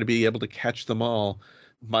people are going to be able to catch them all.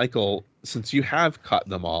 Michael, since you have caught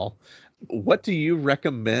them all, what do you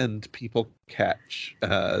recommend people catch?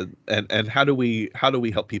 And how do we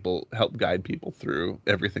help guide people through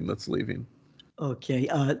everything that's leaving? Okay,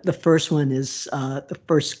 the first one is the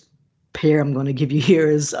first pair I'm going to give you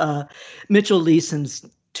here is Mitchell Leeson's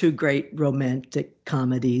 2 great romantic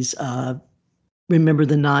comedies, Remember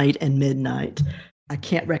the Night and Midnight. I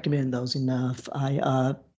can't recommend those enough.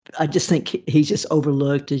 I just think he's just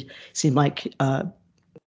overlooked. It seemed like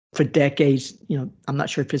for decades. I'm not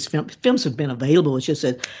sure if his films have been available. It's just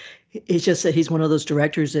that he's one of those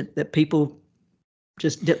directors that people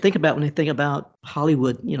just think about when they think about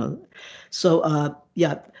Hollywood. So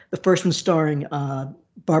yeah, the first one starring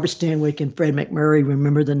Barbara Stanwyck and Fred MacMurray,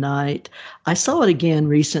 Remember the Night. I saw it again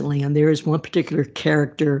recently, and there is one particular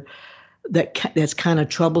character that's kind of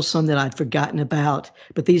troublesome that I'd forgotten about.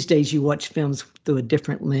 But these days, you watch films through a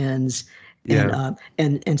different lens,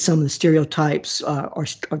 and some of the stereotypes are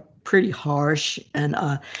pretty harsh. And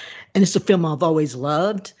it's a film I've always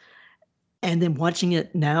loved. And then watching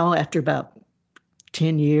it now after about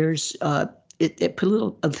 10 years, it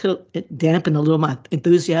put it dampened a little my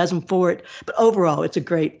enthusiasm for it. But overall, it's a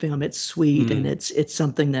great film. It's sweet, and it's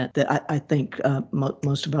something that I think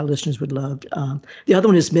most of our listeners would love. The other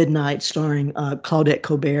one is Midnight, starring Claudette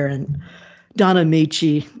Colbert and Donna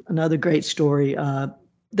Amici. Another great story.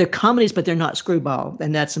 They're comedies, but they're not screwball,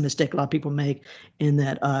 and that's a mistake a lot of people make, in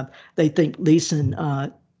that they think Leeson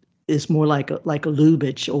is more like a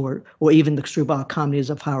Lubitsch or even the screwball comedies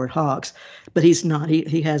of Howard Hawks, but he's not.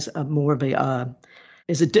 He has more of a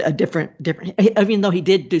different. Even though he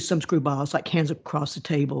did do some screwballs like Hands Across the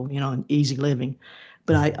Table, and Easy Living,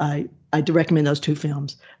 but I do recommend those two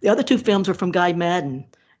films. The other two films are from Guy Maddin.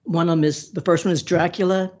 The first one is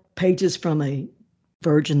Dracula, Pages from a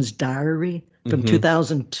Virgin's Diary from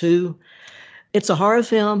 2002. It's a horror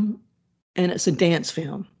film and it's a dance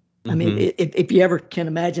film. I mean, if you ever can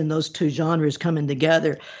imagine those two genres coming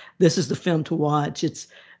together, this is the film to watch. It's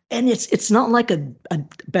not like a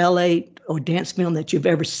ballet or dance film that you've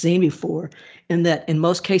ever seen before, in that in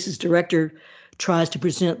most cases, director tries to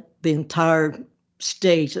present the entire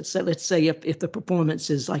stage. Let's say if the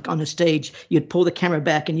performance is like on a stage, you'd pull the camera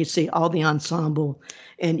back and you'd see all the ensemble,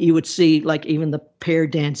 and you would see like even the pair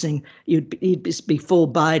dancing. You'd be full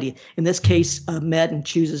body. In this case, Maddin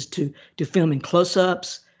chooses to film in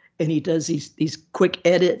close-ups. And he does these quick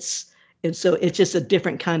edits, and so it's just a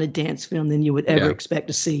different kind of dance film than you would ever expect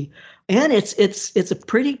to see. And it's a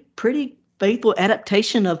pretty faithful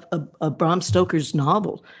adaptation of Bram Stoker's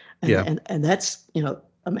novel, and that's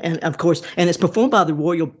and of course, and it's performed by the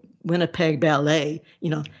Royal Winnipeg Ballet,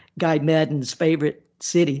 Guy Maddin's favorite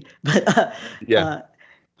city. But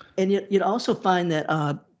and you'd also find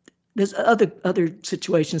that there's other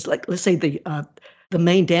situations, like let's say the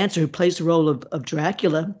main dancer who plays the role of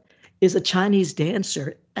Dracula is a Chinese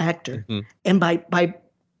actor. And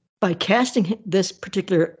by casting this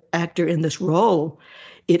particular actor in this role,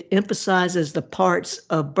 it emphasizes the parts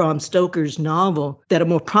of Bram Stoker's novel that are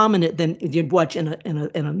more prominent than you'd watch in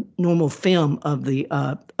a normal film of the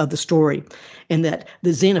story, and that the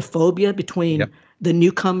xenophobia between the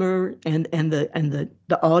newcomer and the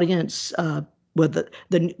audience, with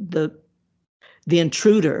the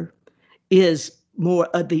intruder, is more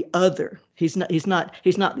of the other. He's not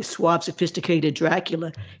the suave, sophisticated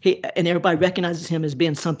Dracula. And everybody recognizes him as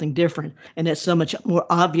being something different. And that's so much more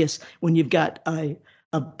obvious when you've got a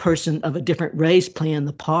person of a different race playing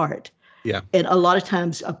the part. Yeah. And a lot of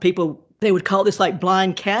times people, they would call this like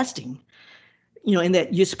blind casting, in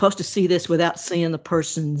that you're supposed to see this without seeing the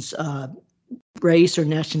person's race or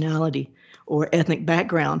nationality or ethnic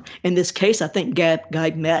background. In this case, I think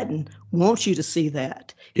Guy Maddin wants you to see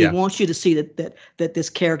that. He wants you to see that this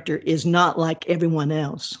character is not like everyone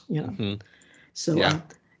else. So I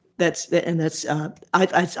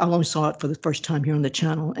only saw it for the first time here on the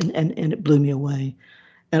channel, and it blew me away.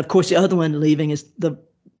 And of course, the other one, Leaving, is the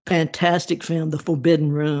fantastic film, The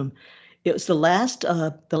Forbidden Room. It was the last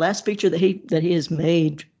feature that he has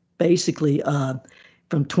made, basically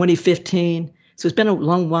from 2015. So it's been a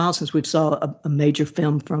long while since we've saw a major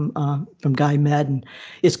film from Guy Maddin.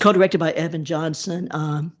 It's co-directed by Evan Johnson.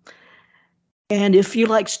 And if you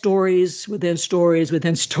like stories within stories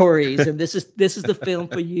within stories, and this is the film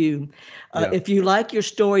for you. If you like your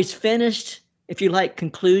stories finished, if you like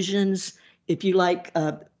conclusions, if you like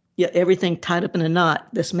everything tied up in a knot,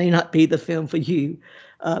 this may not be the film for you.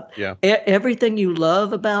 Everything you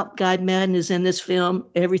love about Guy Maddin is in this film.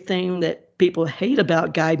 Everything that people hate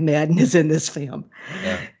about Guy Maddin is in this film.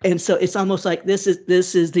 And so it's almost like this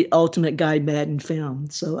is the ultimate Guy Maddin film.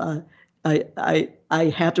 So I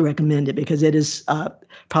have to recommend it because it is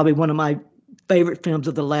probably one of my favorite films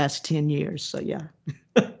of the last 10 years. So yeah.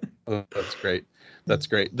 Oh, that's great. That's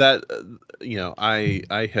great. That I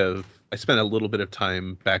spent a little bit of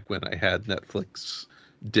time back when I had Netflix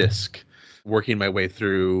disc working my way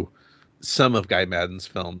through some of Guy Maddin's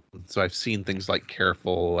film. So I've seen things like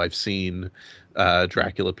Careful. I've seen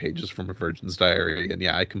Dracula, Pages from a Virgin's Diary. And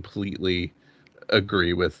yeah, I completely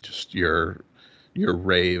agree with just your your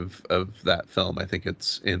rave of that film. I think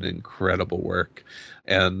it's an incredible work.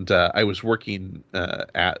 And I was working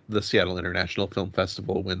at the Seattle International Film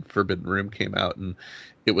Festival when Forbidden Room came out, and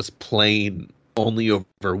it was playing only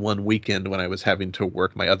over one weekend when I was having to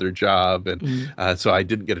work my other job, and so I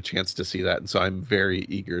didn't get a chance to see that. And so I'm very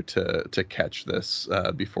eager to catch this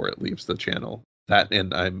before it leaves the channel. That,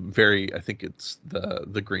 and I think it's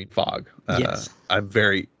the Green Fog. Yes. I'm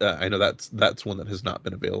very I know that's one that has not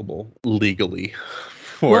been available legally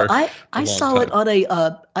for Well, a I long saw time. it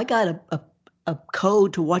on I got a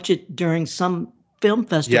code to watch it during some film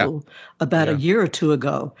festival about a Yeah. year or two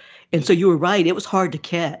ago. And so you were right, it was hard to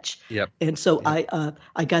catch. Yep. And so Yep.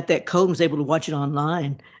 I got that code and was able to watch it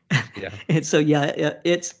online. Yeah. And so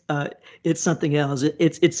it's something else.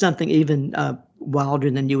 It's something even wilder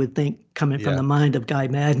than you would think coming from Yeah. the mind of Guy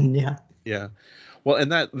Madden. Yeah. Yeah. Well,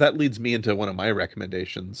 and that leads me into one of my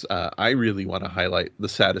recommendations. I really want to highlight The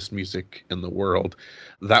Saddest Music in the World.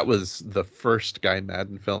 That was the first Guy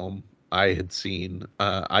Madden film I had seen.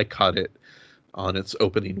 I caught it on its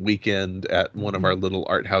opening weekend at one of our little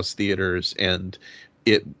art house theaters, and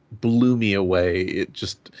it blew me away. It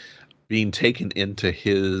just being taken into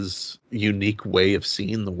his unique way of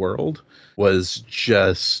seeing the world was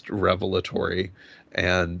just revelatory,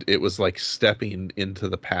 and it was like stepping into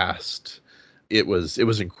the past. It was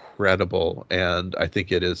incredible, and I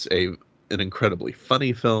think it is an incredibly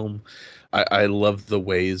funny film. I love the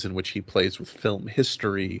ways in which he plays with film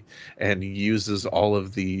history and uses all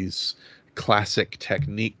of these classic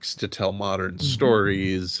techniques to tell modern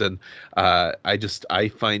stories, and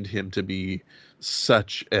I find him to be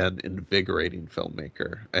such an invigorating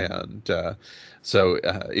filmmaker. And so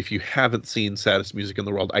if you haven't seen Saddest Music in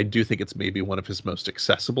the World, I do think it's maybe one of his most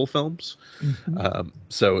accessible films.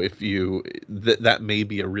 So if you that may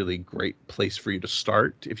be a really great place for you to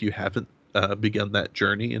start if you haven't begun that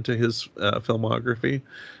journey into his filmography.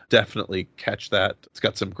 Definitely catch that. It's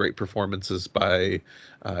got some great performances by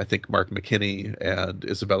I think Mark McKinney and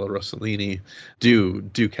Isabella Rossellini.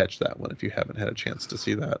 Do catch that one if you haven't had a chance to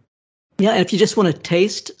see that. Yeah, and if you just want a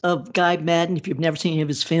taste of Guy Madden, if you've never seen any of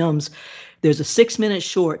his films, there's a 6-minute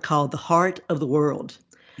short called The Heart of the World.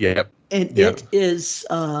 Yep. And Yep. it is,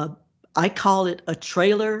 I call it a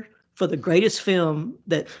trailer for the greatest film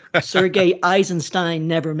that Sergei Eisenstein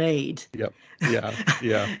never made. Yep. Yeah.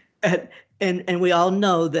 Yeah. And we all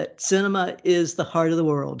know that cinema is the heart of the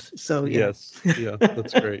world. So yeah. Yes. Yeah.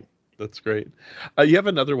 That's great. That's great. You have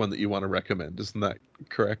another one that you want to recommend, isn't that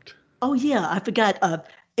correct? Oh yeah, I forgot.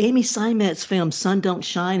 Amy Seimet's film Sun Don't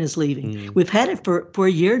Shine is leaving. We've had it for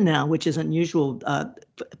a year now, which is unusual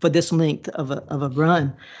for this length of a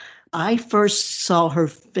run. I first saw her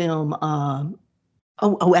film.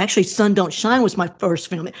 Actually, Sun Don't Shine was my first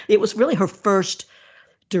film. It was really her first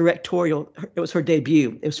directorial. It was her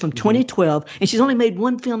debut. It was from 2012, and she's only made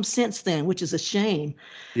one film since then, which is a shame.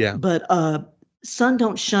 Yeah. But Sun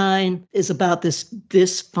Don't Shine is about this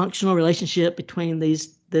dysfunctional relationship between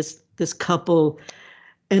this couple,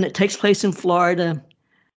 and it takes place in Florida,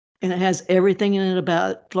 and it has everything in it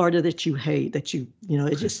about Florida that you hate, it's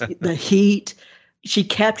just the heat. She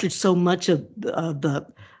captured so much of the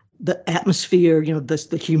atmosphere,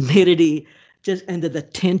 the humidity, just and the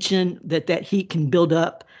tension that heat can build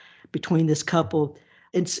up between this couple.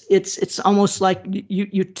 It's almost like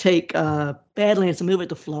you take Badlands and move it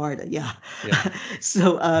to Florida. Yeah.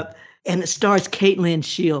 So and it stars Caitlin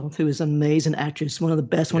Shield, who is an amazing actress, one of the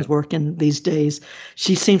best ones working these days.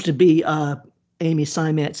 She seems to be Amy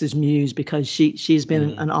Seimet's muse because she's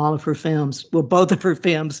been in all of her films. Well, both of her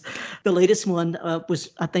films. The latest one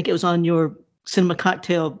I think it was on your Cinema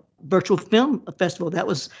Cocktail virtual film festival. That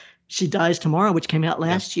was She Dies Tomorrow, which came out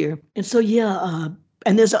last year. And so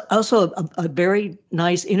and there's also a very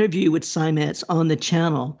nice interview with Seimet's on the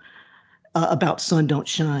channel about Sun Don't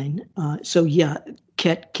Shine. So yeah,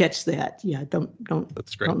 catch that. Yeah, don't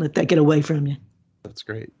That's great. Don't let that get away from you. That's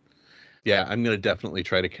great. Yeah, I'm gonna definitely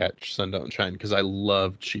try to catch Sun Don't Shine because I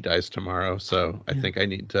loved She Dies Tomorrow. So I think I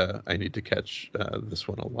need to catch this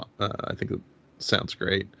one a lot. I think it sounds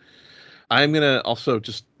great. I'm gonna also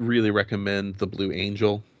just really recommend The Blue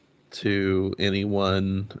Angel to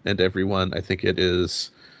anyone and everyone. I think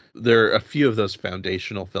there are a few of those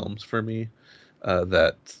foundational films for me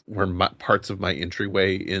that were parts of my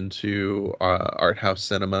entryway into art house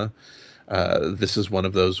cinema. This is one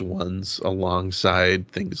of those ones alongside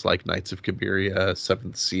things like Knights of Cabiria,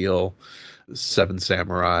 Seventh Seal, Seven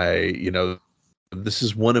Samurai. This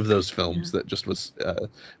is one of those films that just was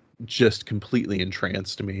just completely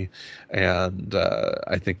entranced me, and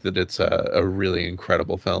I think that it's a really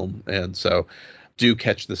incredible film. And so do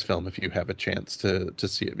catch this film if you have a chance to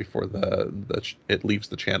see it before it leaves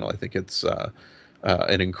the channel. I think it's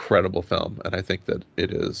an incredible film, and I think that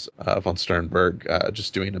it is von Sternberg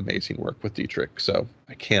just doing amazing work with Dietrich. So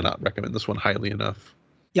I cannot recommend this one highly enough.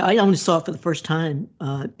 Yeah, I only saw it for the first time.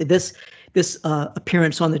 This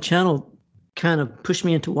appearance on the channel kind of pushed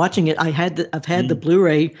me into watching it. I've had the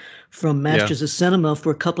Blu-ray from Masters of Cinema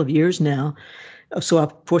for a couple of years now. So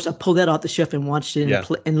of course I pulled that off the shelf and watched it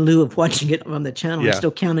in lieu of watching it on the channel. I'm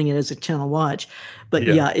still counting it as a channel watch, but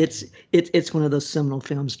it's one of those seminal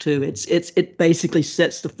films too. It basically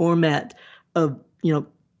sets the format of the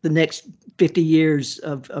next 50 years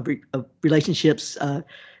of relationships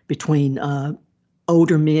between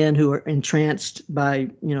older men who are entranced by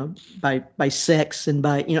sex and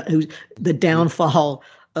by who's the downfall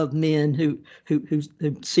of men who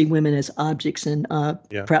see women as objects and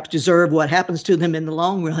perhaps deserve what happens to them in the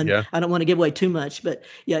long run. Yeah. I don't want to give away too much, but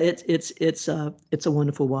it's a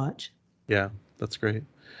wonderful watch. Yeah, that's great.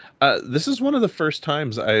 This is one of the first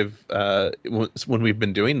times I've when we've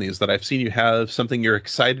been doing these that I've seen you have something you're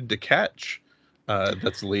excited to catch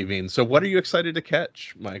that's leaving. So what are you excited to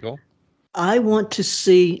catch, Michael? I want to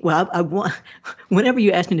see. Well, I want. Whenever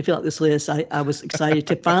you asked me to fill out this list, I was excited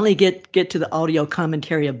to finally get to the audio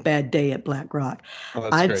commentary of Bad Day at Black Rock. Oh,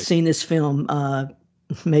 I'd seen this film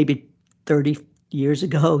maybe 30 years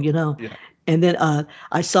ago, and then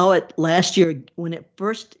I saw it last year when it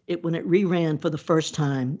reran for the first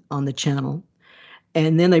time on the channel,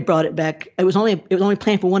 and then they brought it back. It was only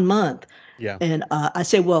planned for 1 month. Yeah. And I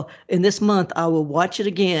said, well, in this month, I will watch it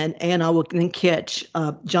again, and I will then catch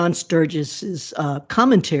John Sturgis's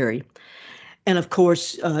commentary. And of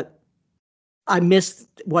course, I missed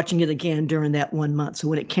watching it again during that 1 month. So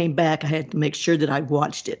when it came back, I had to make sure that I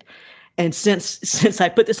watched it. And since I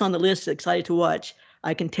put this on the list, excited to watch,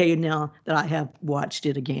 I can tell you now that I have watched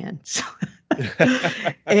it again. So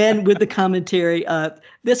and with the commentary,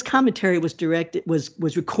 this commentary was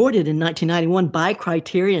recorded in 1991 by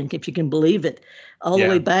Criterion, if you can believe it, all the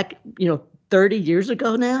way back, 30 years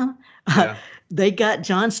ago now. They got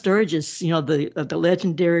John Sturgis, the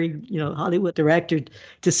legendary, Hollywood director,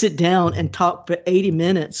 to sit down and talk for 80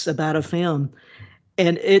 minutes about a film,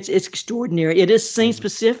 and it's extraordinary. It is scene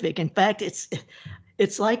specific. In fact,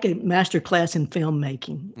 it's like a master class in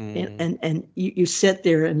filmmaking. And you sit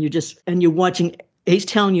there and you're watching. He's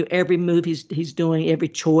telling you every move he's doing, every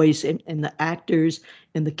choice, and the actors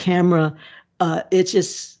and the camera. It's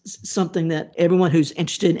just something that everyone who's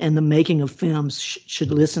interested in the making of films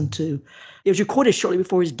should listen to. It was recorded shortly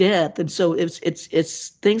before his death, and so it's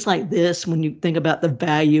things like this when you think about the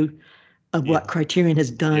value of what Criterion has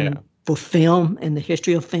done for film and the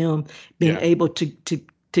history of film, being able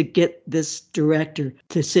to get this director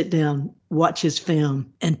to sit down, watch his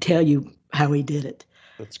film, and tell you how he did it.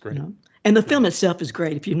 That's great. And the film itself is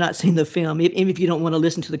great. If you've not seen the film, even if you don't want to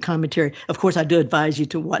listen to the commentary, of course, I do advise you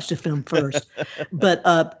to watch the film first. But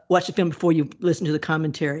watch the film before you listen to the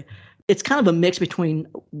commentary. It's kind of a mix between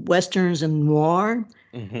Westerns and noir.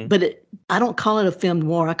 Mm-hmm. But I don't call it a film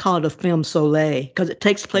noir. I call it a film soleil because it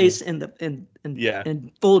takes place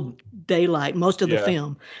in full daylight most of the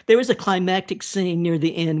film. There is a climactic scene near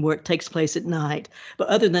the end where it takes place at night, but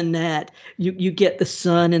other than that, you get the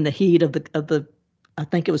sun and the heat of the. I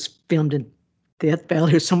think it was filmed in Death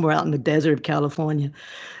Valley or somewhere out in the desert of California.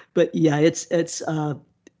 But yeah, it's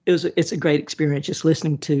a great experience just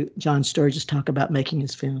listening to John Sturgis talk about making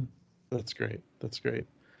his film. That's great. That's great.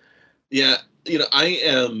 Yeah.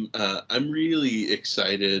 I'm really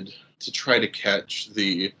excited to try to catch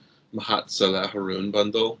the Mahat Salah Haroun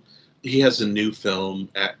bundle. He has a new film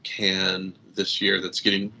at Cannes this year that's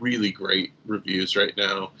getting really great reviews right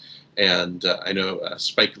now. And I know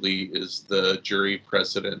Spike Lee is the jury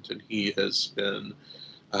president, and he has been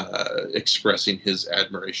expressing his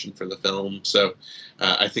admiration for the film. So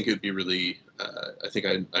I think it would be really,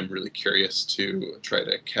 I'm really curious to try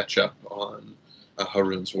to catch up on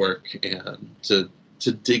Haroun's work and to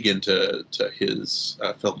dig into his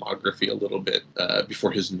filmography a little bit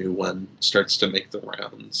before his new one starts to make the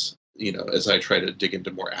rounds. As I try to dig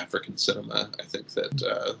into more African cinema, I think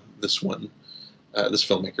that this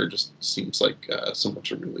filmmaker just seems like someone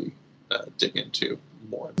to really dig into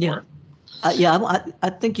more and more. I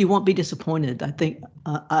think you won't be disappointed. I think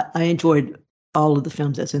I enjoyed all of the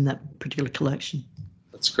films that's in that particular collection.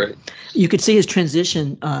 That's great. You could see his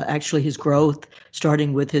transition, actually his growth,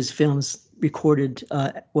 starting with his films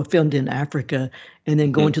filmed in Africa, and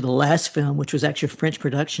then going to the last film, which was actually a French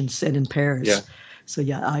production set in Paris. Yeah. So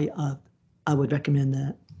I would recommend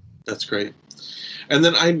that. That's great. And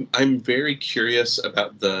then I'm very curious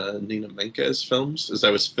about the Nina Menkes films. As I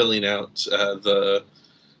was filling out the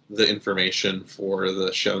information for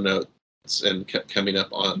the show note, and kept coming up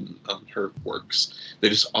on her works. They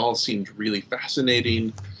just all seemed really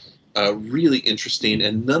fascinating, really interesting,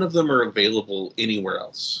 and none of them are available anywhere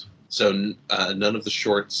else. So none of the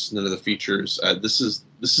shorts, none of the features. This is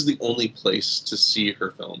the only place to see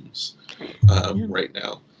her films right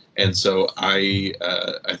now. And so I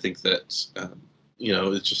think that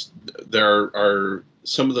it's just there are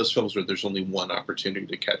some of those films where there's only one opportunity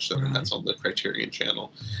to catch them, and that's on the Criterion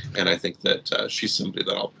Channel. And I think that she's somebody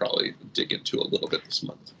that I'll probably dig into a little bit this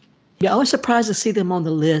month. Yeah, I was surprised to see them on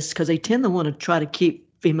the list because they tend to want to try to keep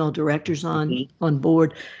female directors on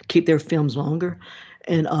board, keep their films longer.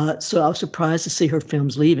 And so I was surprised to see her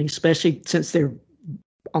films leaving, especially since they're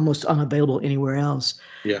almost unavailable anywhere else.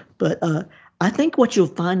 Yeah. But I think what you'll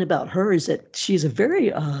find about her is that she's a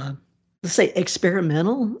very let's say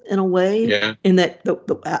experimental in a way, in that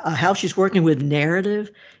how she's working with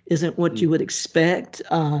narrative isn't what you would expect.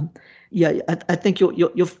 I think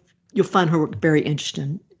you'll find her work very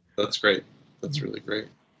interesting. That's great. That's really great.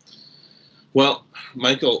 Well,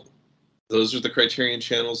 Michael, those are the Criterion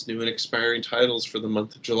Channel's new and expiring titles for the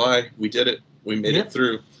month of July. We did it. We made it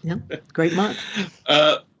through. Yeah, great month.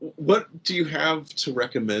 What do you have to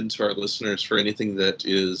recommend to our listeners for anything that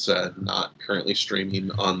is not currently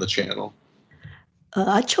streaming on the channel?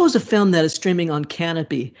 I chose a film that is streaming on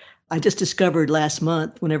Canopy. I just discovered last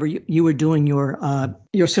month, whenever you were doing your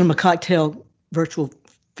Cinema Cocktail virtual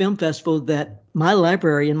film festival, that my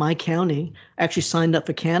library in my county actually signed up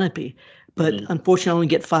for Canopy, but unfortunately I only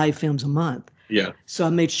get 5 films a month. Yeah. So I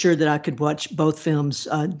made sure that I could watch both films,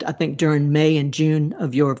 I think during May and June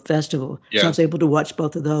of your festival. Yeah. So I was able to watch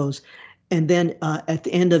both of those. And then at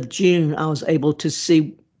the end of June, I was able to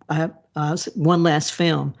see one last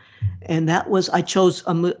film. And that was, I chose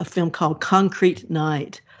a film called Concrete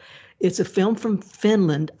Night. It's a film from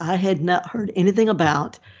Finland I had not heard anything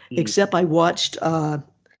about, except I watched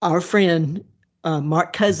our friend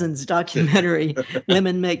Mark Cousins' documentary,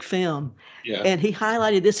 Women Make Film. Yeah. And he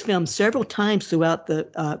highlighted this film several times throughout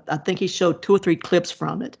I think he showed 2 or 3 clips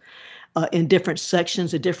from it in different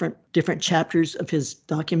sections of different chapters of his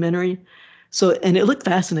documentary. So, and it looked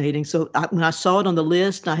fascinating. So when I saw it on the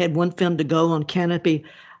list, I had one film to go on Canopy.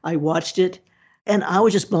 I watched it and I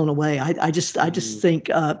was just blown away. I just think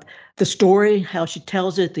the story, how she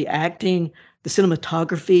tells it, the acting, the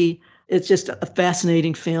cinematography, it's just a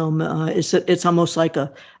fascinating film. It's almost like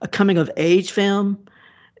a coming of age film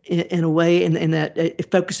in a way, in that it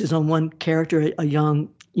focuses on one character, a young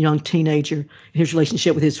teenager, his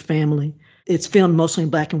relationship with his family. It's filmed mostly in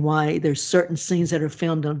black and white. There's certain scenes that are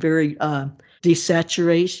filmed on very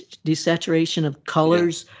desaturation of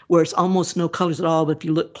colors, where it's almost no colors at all. But if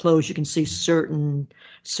you look close, you can see certain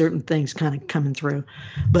things kind of coming through.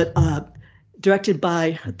 But directed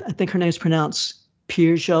by, I think her name's pronounced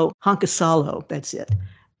Pirjo Honkasalo. That's it.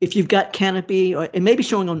 If you've got Canopy, or it may be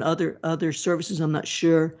showing on other services, I'm not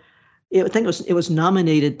sure. I think it was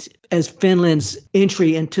nominated as Finland's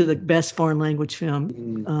entry into the best foreign language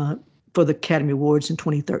film for the Academy Awards in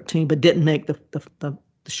 2013, but didn't make the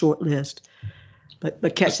short list. But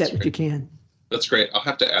catch that if you can. That's great. I'll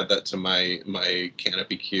have to add that to my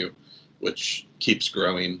Canopy queue, which keeps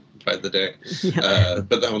growing by the day. Yeah.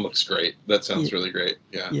 But that one looks great. That sounds really great.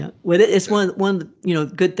 Yeah. Yeah. Well, it's one of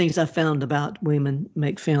the good things I found about Women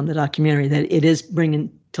Make Film, the documentary, that it is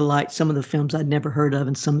bringing to light some of the films I'd never heard of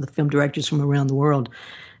and some of the film directors from around the world.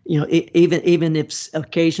 Even if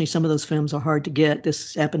occasionally some of those films are hard to get,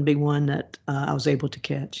 this happened to be one that I was able to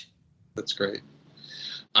catch. That's great.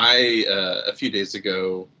 I a few days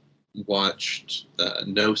ago watched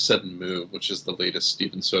No Sudden Move, which is the latest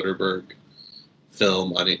Steven Soderbergh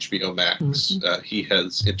film on HBO Max. Mm-hmm. He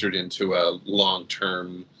has entered into a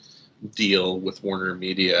long-term deal with Warner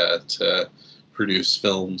Media to produce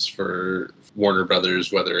films for Warner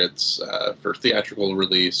Brothers, whether it's for theatrical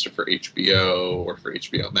release or for HBO or for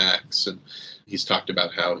HBO Max. And he's talked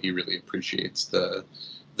about how he really appreciates the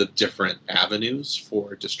different avenues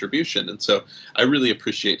for distribution. And so I really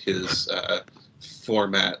appreciate his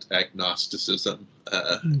format agnosticism.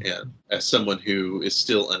 And as someone who is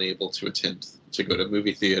still unable to attend to go to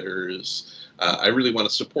movie theaters, I really want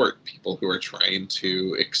to support people who are trying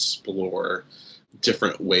to explore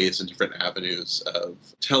different ways and different avenues of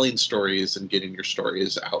telling stories and getting your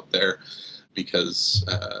stories out there, because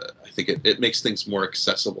I think it makes things more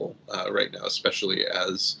accessible right now, especially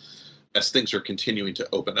as things are continuing to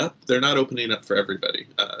open up. They're not opening up for everybody.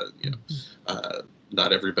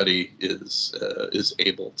 Not everybody is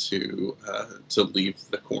able to leave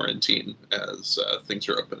the quarantine as things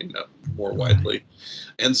are opening up more widely.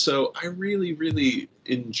 And so I really, really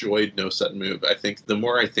enjoyed No Sudden Move. I think the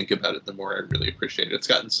more I think about it, the more I really appreciate it. It's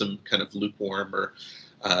gotten some kind of lukewarm or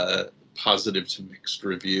positive to mixed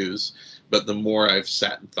reviews. But the more I've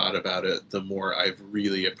sat and thought about it, the more I've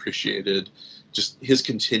really appreciated just his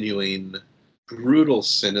continuing brutal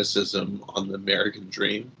cynicism on the American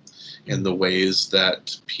dream and the ways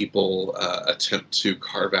that people attempt to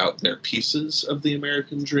carve out their pieces of the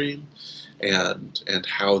American dream, and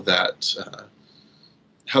how that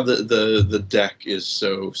how the deck is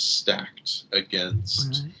so stacked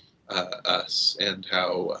against us, and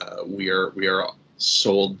how we are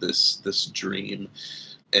sold this dream,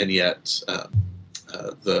 and yet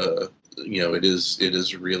it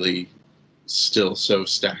is really still so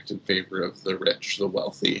stacked in favor of the rich, the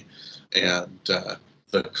wealthy, and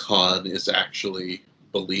the con is actually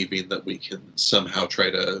believing that we can somehow try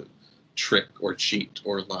to trick or cheat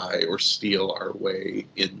or lie or steal our way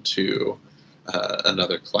into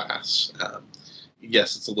another class.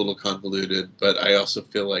 Yes, it's a little convoluted, but I also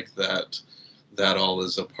feel like that all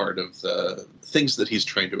is a part of the things that he's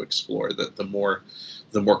trying to explore. That the more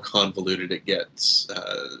convoluted it gets,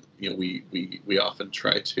 we often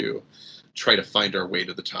try to find our way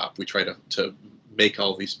to the top. We try to make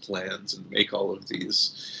all these plans and make all of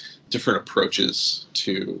these different approaches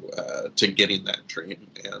to getting that dream.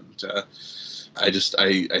 And I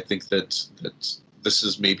think that this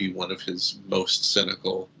is maybe one of his most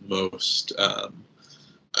cynical, most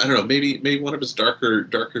maybe one of his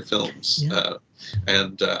darker films. Yeah.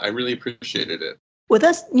 And I really appreciated it. Well,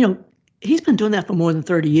 that's, he's been doing that for more than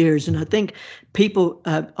 30 years. And I think people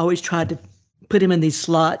always tried to put him in these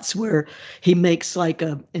slots where he makes like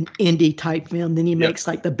an indie type film, then he makes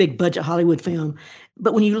like the big budget Hollywood film.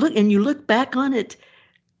 But when you look back on it,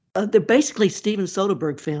 they're basically Steven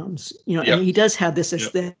Soderbergh films, and he does have this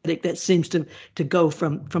aesthetic that seems to go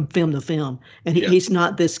from film to film. And he's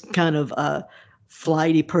not this kind of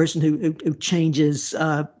flighty person who changes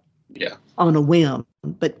on a whim.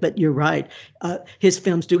 But you're right. His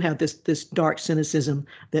films do have this dark cynicism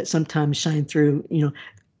that sometimes shine through.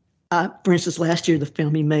 For instance, last year the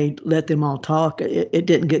film he made, Let Them All Talk, it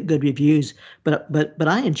didn't get good reviews, but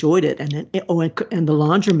I enjoyed it. And The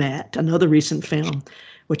Laundromat, another recent film,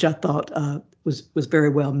 which I thought was very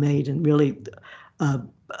well made, and really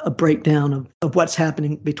a breakdown of what's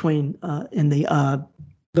happening between in the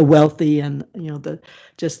wealthy and the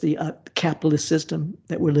capitalist system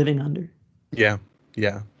that we're living under. Yeah.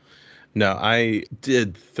 No, I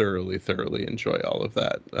did thoroughly enjoy all of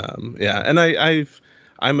that. And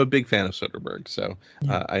I'm a big fan of Soderbergh, so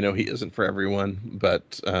I know he isn't for everyone,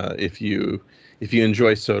 but if you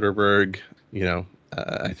enjoy Soderbergh,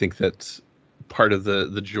 I think that part of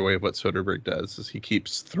the joy of what Soderbergh does is he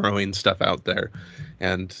keeps throwing stuff out there,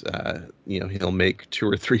 and he'll make 2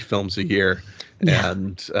 or 3 films a year,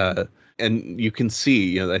 and you can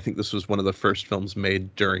see, I think this was one of the first films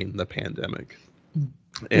made during the pandemic,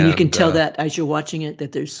 and you can tell that as you're watching it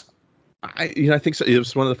that there's. I think so. It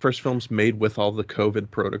was one of the first films made with all the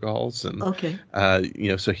COVID protocols, and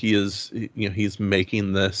so he is, he's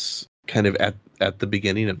making this kind of at the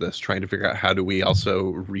beginning of this, trying to figure out how do we also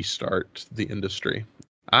restart the industry.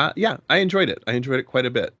 I enjoyed it. I enjoyed it quite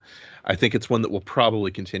a bit. I think it's one that will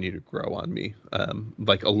probably continue to grow on me,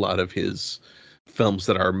 like a lot of his films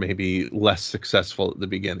that are maybe less successful at the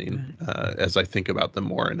beginning. As I think about them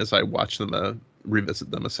more, and as I watch them, revisit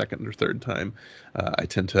them a second or third time, I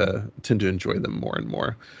tend to enjoy them more and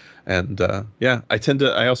more. And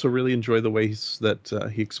I also really enjoy the ways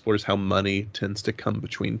that he explores how money tends to come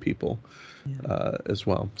between people as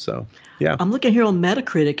well. So I'm looking here on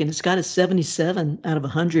Metacritic, and it's got a 77 out of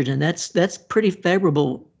 100, and that's pretty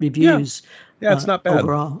favorable reviews. It's not bad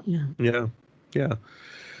overall. Yeah.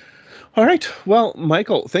 All right. Well,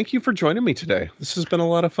 Michael, thank you for joining me today. This has been a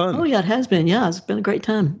lot of fun. Oh, yeah, it has been. Yeah, it's been a great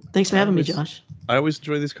time. Thanks for having me, Josh. I always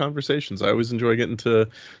enjoy these conversations. I always enjoy getting to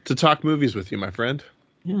talk movies with you, my friend.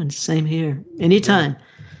 Yeah, and same here. Anytime.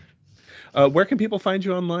 Where can people find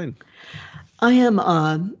you online? I am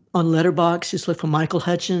on Letterboxd. Just look for Michael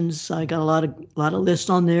Hutchins. I got a lot of lists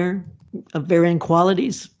on there of varying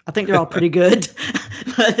qualities. I think they're all pretty good.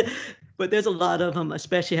 But there's a lot of them,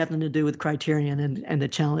 especially having to do with Criterion and the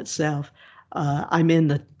channel itself. I'm in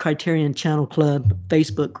the Criterion Channel Club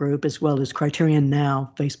Facebook group, as well as Criterion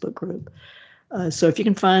Now Facebook group. So if you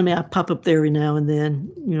can find me, I pop up there every now and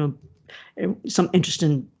then. Some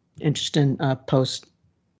interesting posts,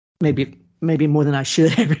 maybe more than I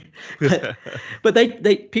should. but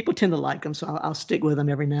they people tend to like them, so I'll stick with them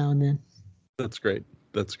every now and then. That's great.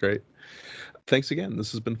 Thanks again.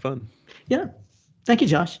 This has been fun. Yeah. Thank you,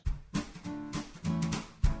 Josh.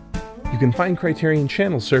 You can find Criterion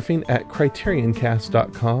Channel Surfing at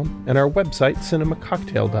CriterionCast.com and our website,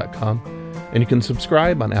 cinemacocktail.com, And you can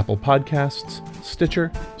subscribe on Apple Podcasts,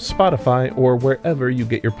 Stitcher, Spotify, or wherever you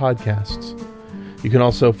get your podcasts. You can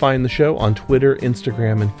also find the show on Twitter,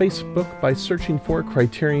 Instagram, and Facebook by searching for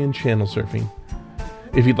Criterion Channel Surfing.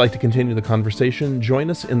 If you'd like to continue the conversation, join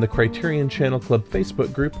us in the Criterion Channel Club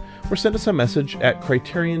Facebook group or send us a message at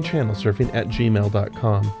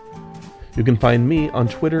criterionchannelsurfing@gmail.com. You can find me on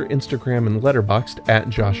Twitter, Instagram, and Letterboxd at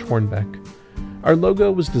Josh Hornbeck. Our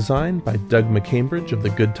logo was designed by Doug McCambridge of the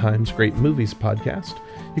Good Times, Great Movies podcast.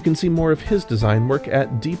 You can see more of his design work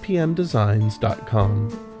at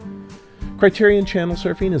dpmdesigns.com. Criterion Channel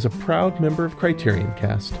Surfing is a proud member of Criterion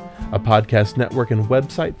Cast, a podcast network and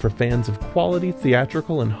website for fans of quality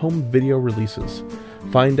theatrical and home video releases.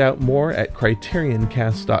 Find out more at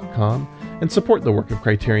CriterionCast.com and support the work of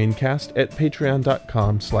Criterion Cast at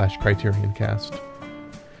patreon.com/CriterionCast.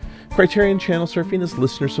 Criterion Channel Surfing is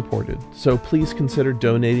listener supported, so please consider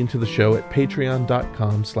donating to the show at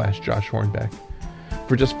patreon.com/Josh Hornbeck.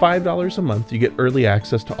 For just $5 a month, you get early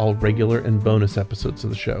access to all regular and bonus episodes of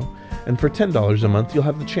the show. And for $10 a month, you'll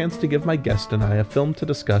have the chance to give my guest and I a film to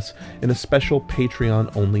discuss in a special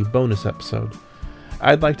Patreon-only bonus episode.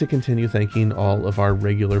 I'd like to continue thanking all of our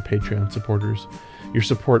regular Patreon supporters. Your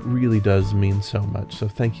support really does mean so much, so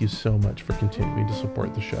thank you so much for continuing to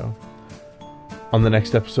support the show. On the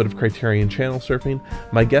next episode of Criterion Channel Surfing,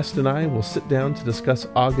 my guest and I will sit down to discuss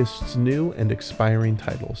August's new and expiring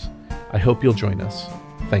titles. I hope you'll join us.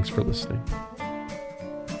 Thanks for listening.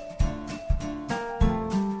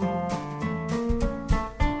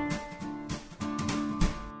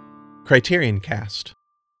 Criterion Cast,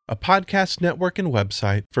 a podcast network and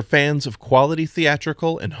website for fans of quality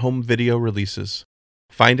theatrical and home video releases.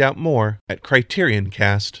 Find out more at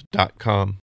CriterionCast.com.